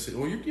to the city,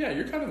 well,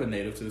 you're kind of a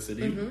native to the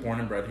city, born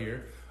and bred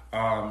here.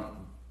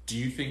 Do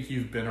you think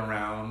you've been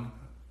around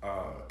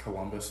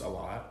Columbus a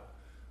lot?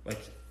 Like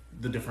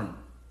the different,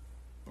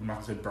 I'm not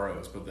gonna say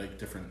boroughs, but like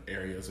different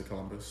areas of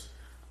Columbus?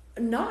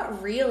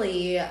 Not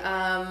really.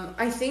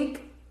 I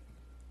think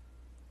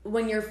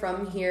when you're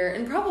from here,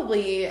 and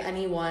probably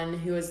anyone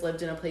who has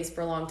lived in a place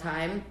for a long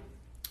time,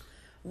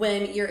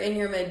 when you're in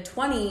your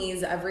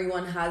mid-20s,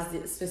 everyone has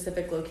the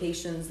specific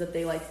locations that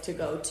they like to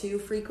go to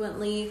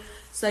frequently.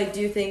 So I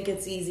do think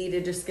it's easy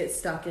to just get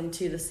stuck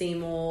into the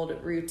same old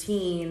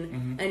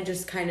routine and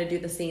just kind of do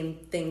the same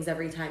things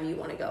every time you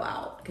want to go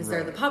out. Because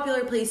they're the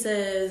popular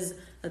places.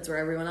 That's where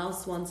everyone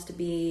else wants to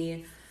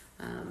be.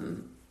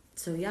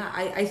 So yeah,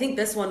 I think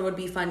this one would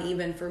be fun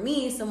even for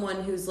me,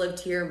 someone who's lived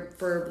here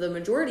for the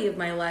majority of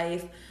my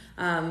life.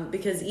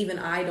 Because even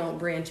I don't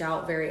branch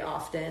out very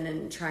often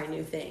and try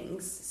new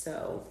things.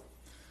 So,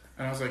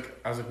 and I was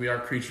like, we are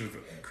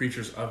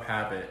creatures of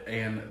habit,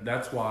 and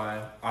that's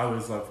why I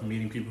always love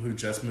meeting people who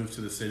just moved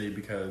to the city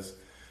because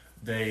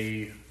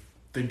they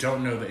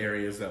don't know the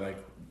areas that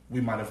like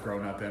we might have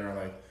grown up in or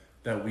like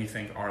that we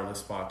think are the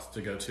spots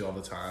to go to all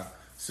the time.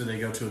 So they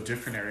go to a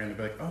different area and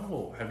they'll be like,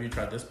 "Oh, have you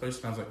tried this place?"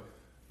 And I was like,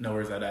 "No,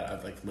 where's that at?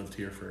 I've lived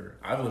here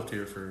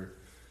for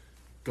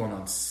going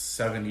on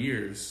 7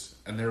 years,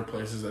 and there are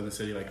places in the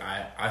city like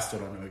I still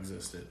don't know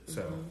existed.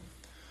 So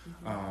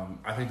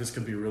I think this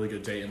could be a really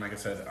good date. And like I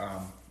said,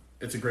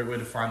 it's a great way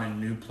to find a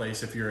new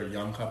place if you're a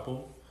young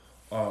couple,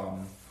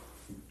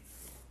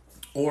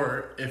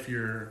 or if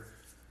you're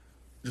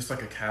just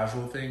like a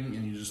casual thing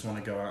and you just want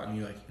to go out and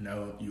you like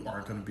know you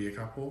aren't going to be a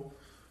couple.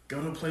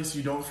 Go to a place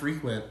you don't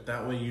frequent.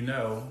 That way you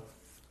know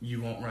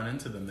you won't run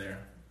into them there,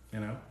 you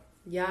know?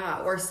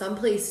 Yeah, or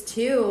someplace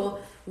too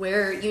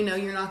where you know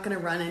you're not going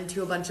to run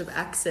into a bunch of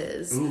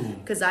exes.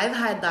 Because I've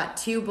had that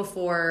too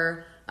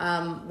before,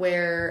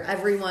 where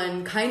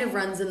everyone kind of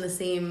runs in the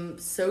same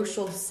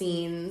social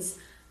scenes,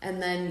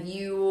 and then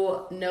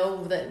you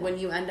know that when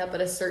you end up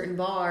at a certain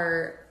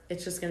bar,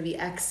 it's just going to be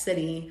X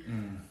city.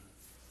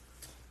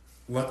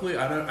 Luckily,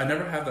 I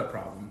never have that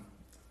problem.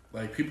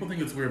 Like, people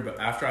think it's weird,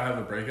 but after I have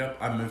a breakup,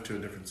 I move to a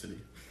different city.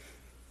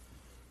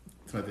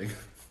 That's my thing.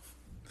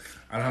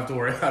 I don't have to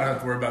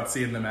worry about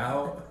seeing them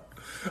out.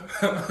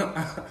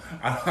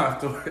 I don't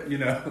have to, you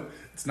know,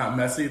 it's not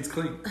messy, it's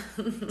clean.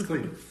 It's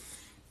clean.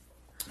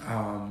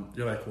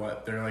 You're like,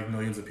 what? There are like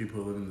millions of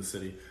people who live in the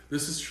city.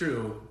 This is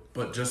true,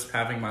 but just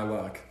having my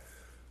luck,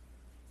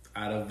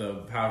 out of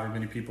the however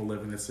many people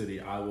live in the city,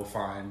 I will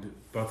find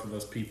both of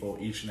those people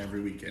each and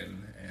every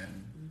weekend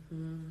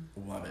and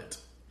love it.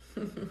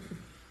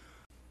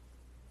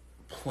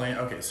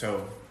 Okay,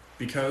 so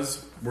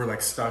because we're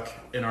like stuck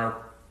in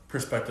our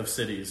prospective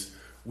cities,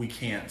 we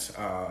can't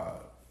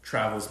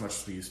travel as much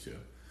as we used to.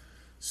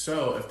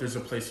 So if there's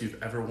a place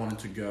you've ever wanted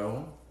to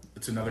go,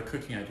 it's another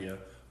cooking idea.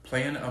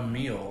 Plan a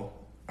meal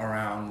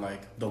around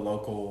like the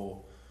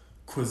local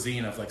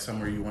cuisine of like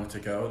somewhere you wanted to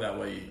go. That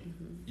way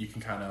you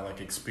can kind of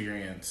like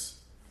experience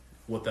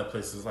what that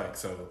place is like.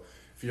 So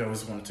if you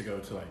always wanted to go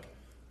to like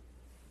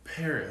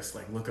Paris,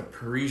 like look up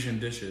Parisian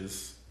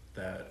dishes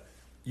that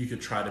you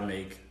could try to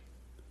make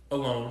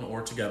alone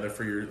or together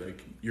for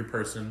your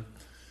person,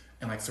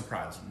 and like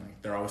surprise them.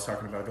 Like they're always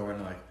talking about going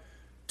to like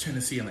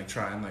Tennessee and like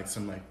trying like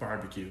some like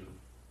barbecue.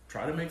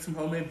 Try to make some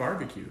homemade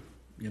barbecue,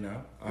 you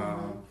know,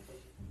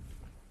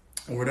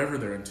 or whatever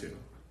they're into.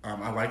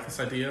 I like this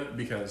idea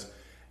because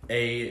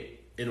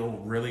it'll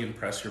really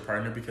impress your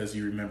partner because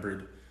you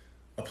remembered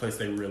a place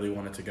they really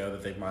wanted to go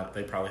that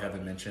they probably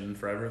haven't mentioned in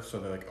forever. So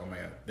they're like, oh my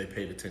God, they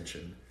paid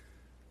attention.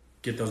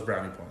 Get those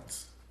brownie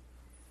points.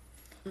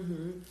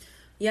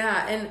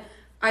 Yeah, and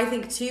I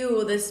think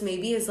too, this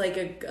maybe is like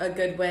a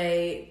good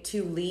way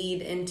to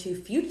lead into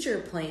future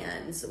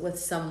plans with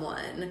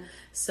someone.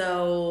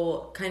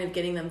 So kind of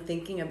getting them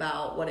thinking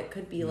about what it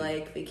could be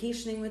like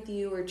vacationing with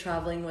you or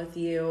traveling with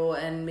you,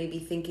 and maybe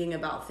thinking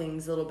about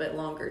things a little bit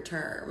longer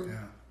term.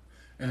 Yeah.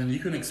 And then you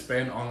can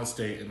expand on this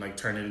date and like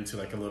turn it into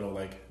like a little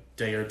like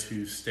day or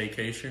two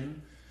staycation.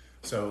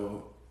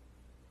 So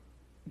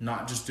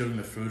not just doing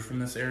the food from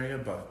this area,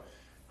 but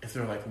if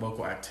there are like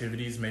local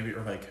activities, maybe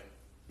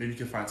you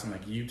can find some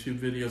like YouTube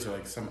videos or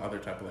like some other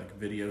type of like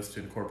videos to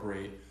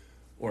incorporate,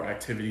 or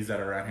activities that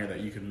are around here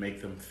that you can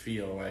make them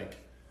feel like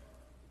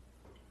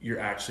you're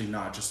actually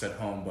not just at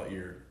home, but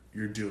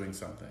you're doing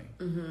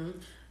something.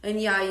 And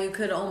yeah, you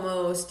could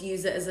almost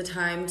use it as a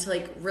time to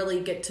like really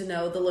get to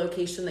know the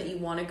location that you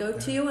want to go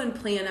to and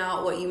plan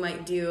out what you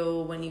might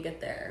do when you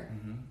get there.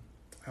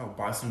 I'll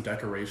buy some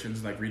decorations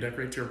and like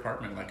redecorate your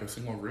apartment, like a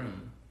single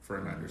room for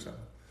a night or so.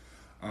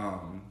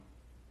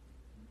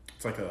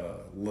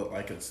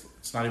 It's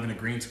it's not even a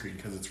green screen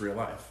because it's real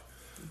life.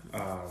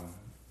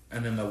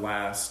 And then the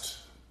last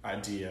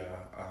idea,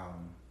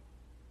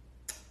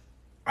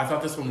 I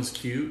thought this one was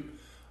cute.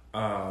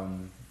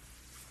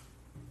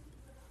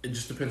 It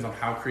just depends on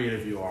how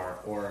creative you are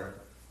or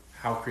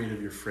how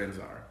creative your friends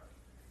are.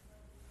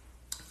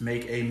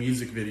 Make a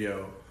music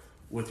video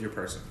with your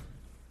person.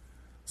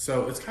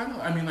 So it's kind of,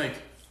 I mean, like,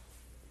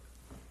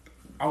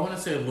 I want to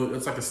say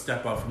it's like a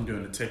step up from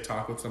doing a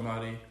TikTok with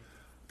somebody,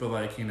 but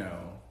like, you know,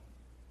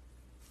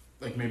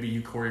 like maybe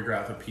you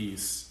choreograph a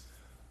piece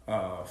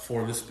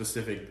for this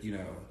specific, you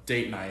know,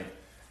 date night,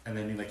 and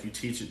then you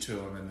teach it to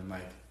them, and then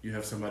like you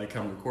have somebody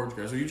come record you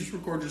guys, or you just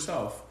record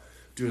yourself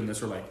doing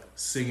this, or like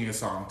singing a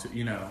song to,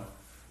 you know,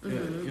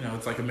 you know,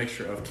 it's like a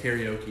mixture of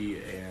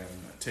karaoke and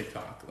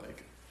TikTok,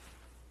 like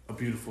a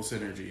beautiful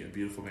synergy, a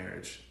beautiful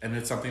marriage, and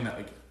it's something that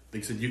like I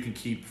said you can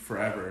keep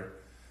forever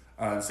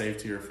and save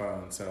to your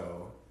phone.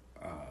 So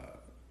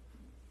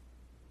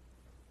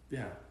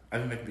yeah, I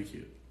think that could be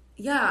cute.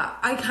 Yeah,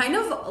 I kind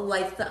of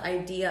like the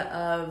idea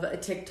of a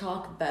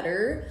TikTok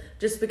better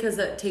just because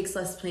it takes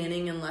less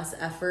planning and less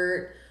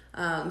effort.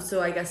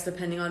 So I guess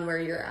depending on where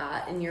you're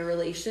at in your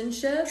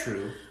relationship.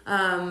 True.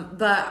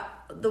 But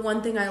the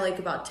one thing I like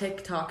about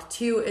TikTok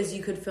too is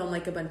you could film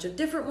like a bunch of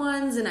different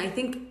ones. And I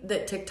think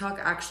that TikTok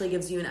actually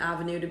gives you an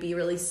avenue to be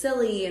really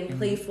silly and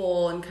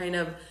playful and kind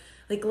of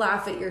like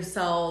laugh at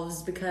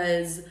yourselves,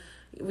 because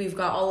we've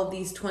got all of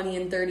these 20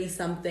 and 30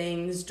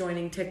 somethings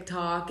joining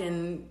TikTok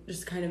and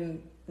just kind of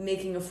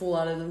making a fool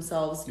out of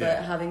themselves,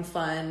 but having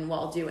fun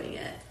while doing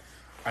it.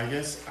 I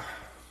guess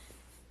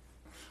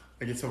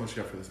I get so much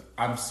stuff for this.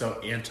 I'm so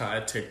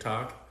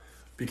anti-TikTok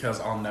because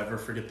I'll never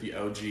forget the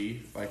OG,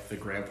 like the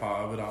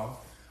grandpa of it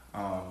all.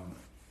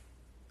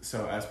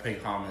 So as paying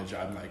homage,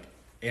 I'm like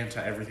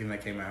anti everything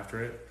that came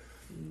after it.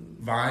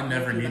 Vine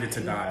never needed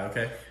to die,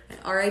 okay?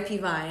 R.I.P.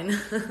 Vine.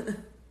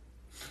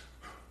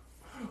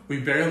 We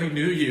barely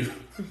knew you.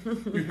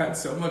 You had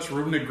so much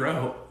room to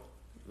grow.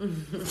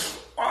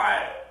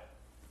 Why?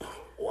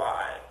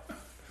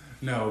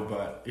 No,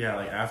 but yeah,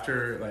 like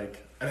after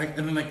like, and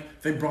then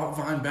like they brought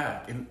Vine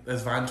back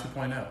as Vine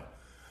 2.0.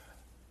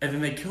 And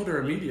then they killed her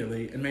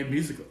immediately and made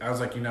music. I was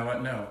like, you know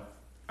what? No.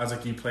 I was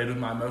like, you played with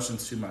my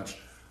emotions too much.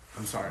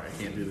 I'm sorry, I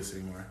can't do this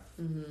anymore.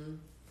 Mm-hmm.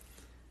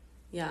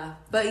 Yeah.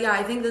 But yeah,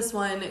 I think this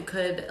one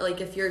could,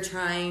 like, if you're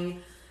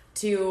trying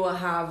to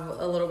have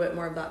a little bit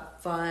more of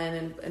that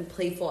fun and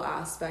playful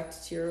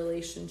aspect to your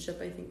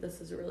relationship, I think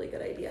this is a really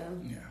good idea.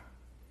 Yeah.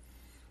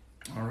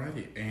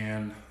 Alrighty.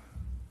 And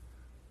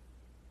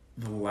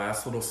the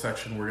last little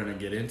section we're going to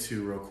get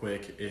into real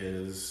quick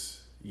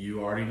is,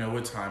 you already know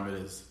what time it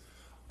is.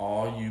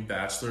 All you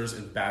bachelors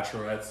and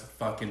bachelorettes,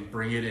 fucking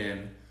bring it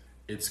in.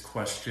 It's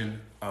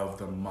question of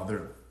the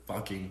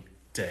motherfucking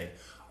day.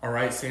 All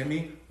right,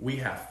 Sammie, we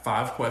have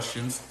 5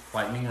 questions,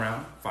 lightning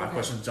round. 5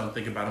 questions, don't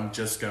think about them,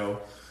 just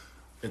go.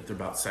 They're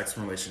about sex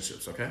and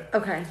relationships, okay?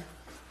 Okay.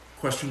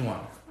 Question 1.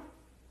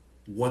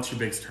 What's your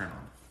biggest turn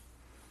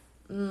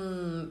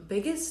on?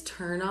 Biggest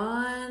turn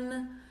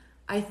on,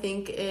 I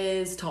think,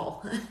 is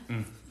tall.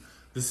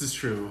 This is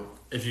true.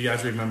 If you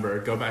guys remember,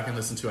 go back and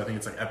listen to, I think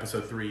it's like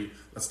episode 3,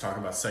 Let's Talk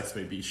About Sex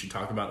Baby. She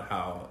talked about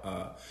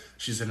how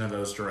she's into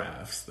those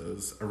giraffes,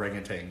 those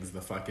orangutans,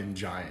 the fucking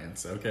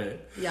giants, okay?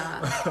 Yeah.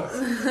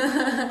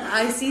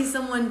 I see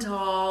someone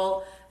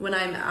tall when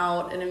I'm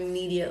out and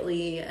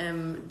immediately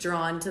am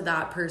drawn to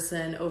that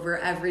person over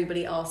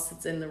everybody else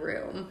that's in the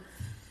room.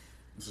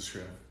 This is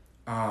true.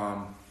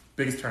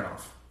 Biggest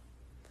turnoff?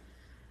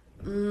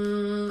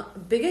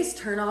 Biggest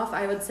turnoff,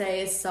 I would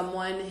say, is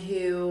someone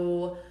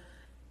who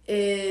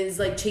is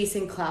like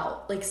chasing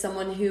clout, like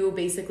someone who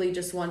basically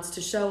just wants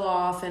to show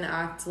off and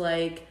act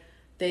like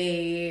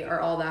they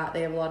are all that.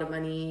 They have a lot of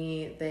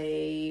money.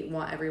 They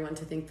want everyone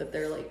to think that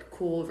they're like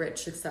cool, rich,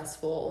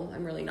 successful.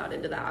 I'm really not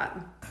into that.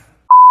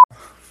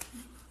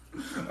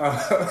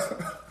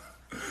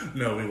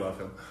 No, we love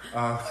him.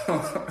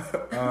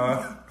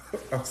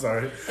 I'm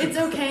sorry. It's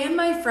okay in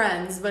my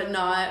friends, but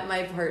not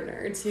my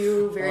partner.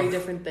 2 very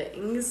different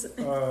things.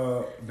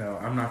 No,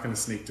 I'm not going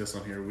to sneak this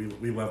on here.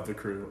 We love the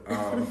crew.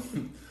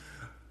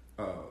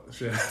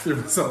 Shit, I threw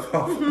myself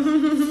off.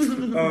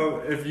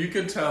 If you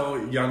could tell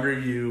younger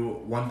you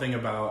one thing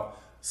about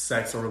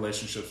sex or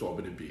relationships, what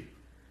would it be?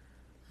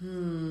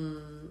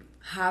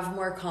 Have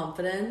more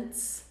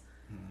confidence.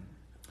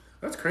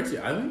 That's crazy.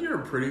 I think you're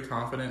pretty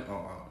confident.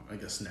 I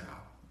guess now.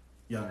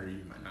 Younger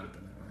you might not have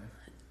been that way.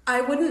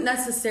 I wouldn't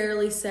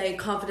necessarily say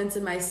confidence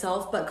in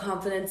myself, but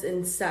confidence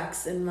in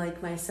sex and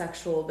like my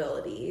sexual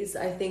abilities.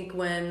 I think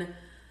when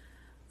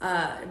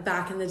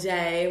back in the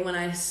day when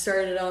I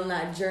started on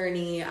that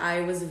journey,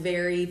 I was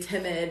very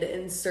timid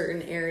in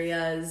certain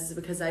areas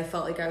because I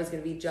felt like I was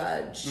going to be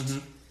judged. Mm-hmm.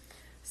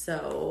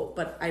 So,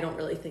 but I don't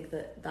really think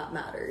that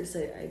matters.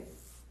 I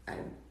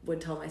would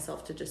tell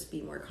myself to just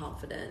be more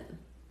confident.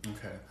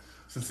 Okay.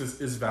 Since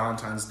this is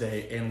Valentine's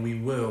Day and we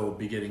will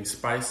be getting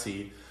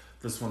spicy,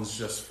 this one's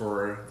just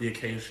for the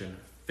occasion.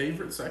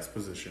 Favorite sex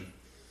position?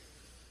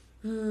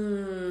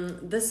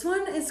 This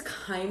one is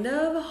kind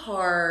of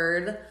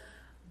hard,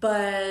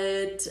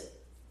 but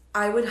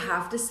I would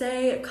have to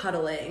say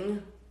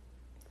cuddling.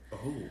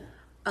 Oh.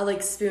 I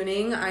like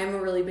spooning. I'm a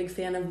really big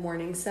fan of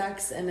morning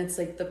sex, and it's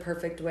like the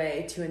perfect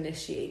way to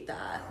initiate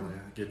that. Oh,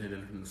 yeah. Getting it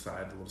in from the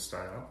side, a little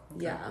start out.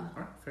 Okay. Yeah.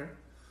 All right, fair.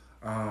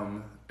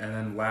 And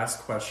then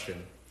last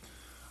question.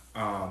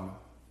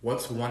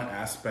 What's one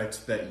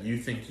aspect that you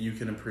think you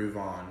can improve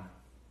on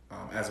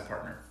as a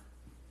partner?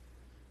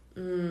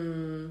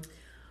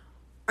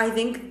 I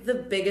think the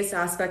biggest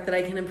aspect that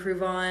I can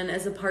improve on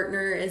as a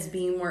partner is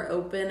being more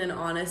open and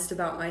honest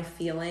about my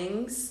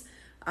feelings.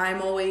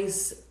 I'm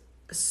always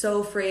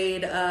so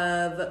afraid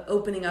of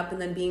opening up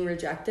and then being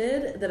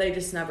rejected that I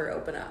just never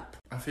open up.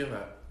 I feel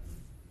that.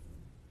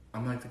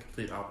 I'm like the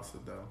complete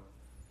opposite though.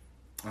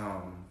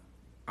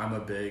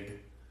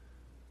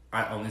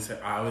 I always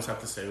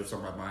have to say what's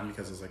on my mind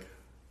because it's like,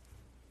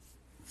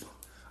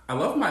 I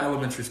love my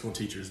elementary school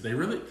teachers.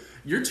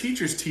 Your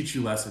teachers teach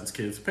you lessons,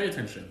 kids. Pay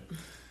attention.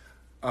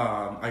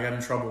 I got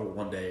in trouble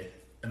one day,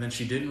 and then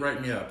she didn't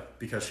write me up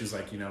because she's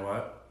like, you know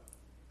what?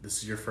 This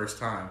is your first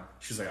time.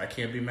 She's like, I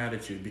can't be mad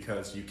at you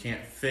because you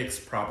can't fix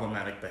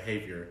problematic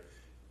behavior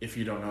if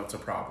you don't know it's a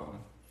problem.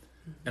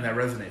 And that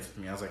resonates with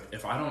me. I was like,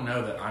 if I don't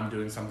know that I'm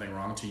doing something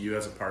wrong to you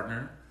as a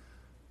partner,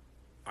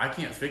 I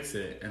can't fix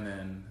it. And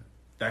then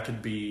that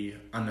could be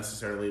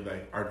unnecessarily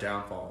like our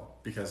downfall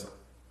because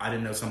I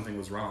didn't know something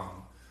was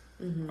wrong.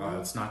 Mm-hmm.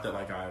 It's not that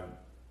like I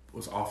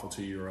was awful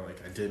to you or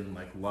like I didn't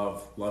like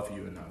love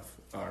you enough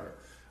or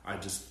I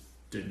just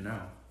didn't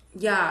know.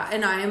 Yeah,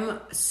 and I'm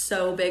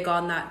so big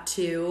on that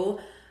too.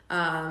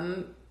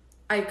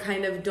 I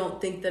kind of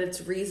don't think that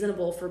it's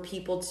reasonable for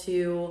people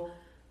to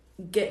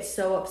get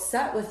so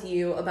upset with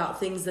you about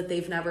things that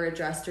they've never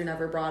addressed or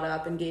never brought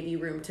up and gave you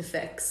room to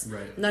fix.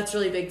 Right. And that's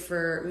really big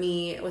for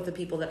me with the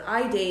people that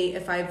I date.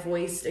 If I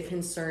voiced a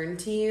concern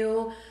to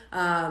you,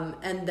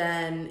 and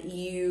then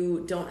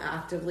you don't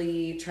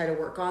actively try to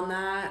work on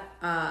that,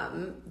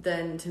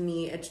 then to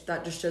me,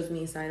 that just shows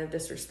me a sign of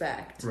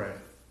disrespect. Right.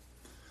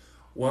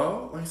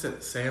 Well, like I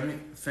said, Sammie,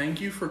 thank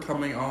you for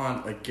coming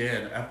on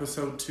again.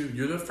 Episode 2.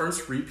 You're the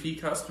first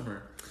repeat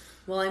customer.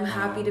 Well, I'm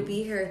happy to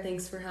be here.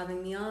 Thanks for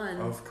having me on.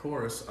 Of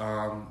course.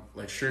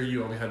 Sure,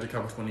 you only had to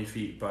come 20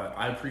 feet, but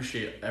I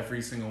appreciate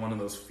every single one of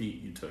those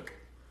feet you took.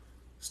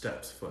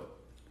 Steps, foot.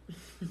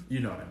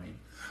 You know what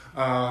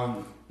I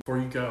mean. Before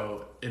you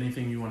go,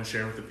 anything you want to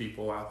share with the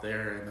people out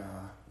there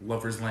in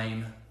Lover's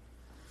Lane?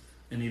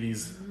 Any of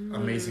these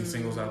amazing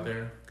singles out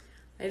there?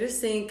 I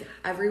just think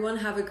everyone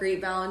have a great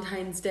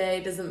Valentine's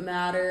Day. Doesn't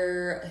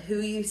matter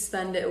who you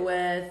spend it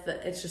with.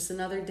 It's just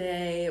another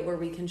day where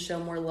we can show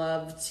more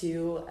love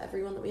to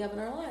everyone that we have in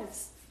our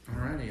lives.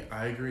 Alrighty,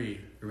 I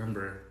agree.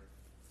 Remember,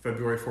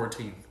 February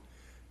 14th,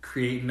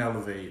 create and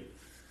elevate.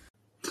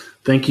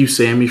 Thank you,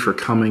 Sammie, for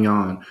coming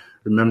on.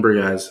 Remember,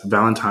 guys,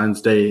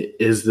 Valentine's Day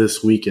is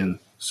this weekend.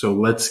 So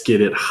let's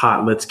get it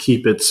hot. Let's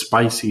keep it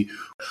spicy.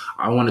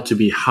 I want it to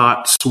be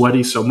hot,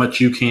 sweaty, so much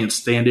you can't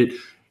stand it.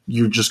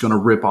 You're just going to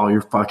rip all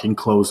your fucking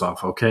clothes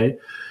off, okay?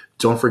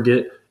 Don't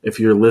forget, if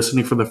you're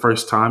listening for the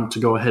first time, to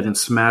go ahead and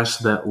smash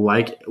that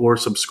like or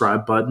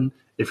subscribe button.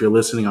 If you're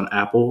listening on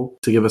Apple,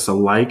 to give us a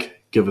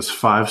like, give us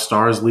 5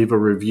 stars, leave a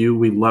review.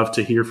 We love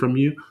to hear from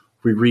you.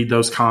 We read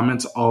those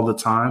comments all the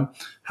time.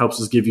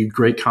 Helps us give you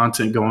great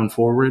content going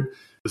forward.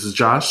 This is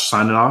Josh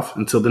signing off.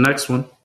 Until the next one.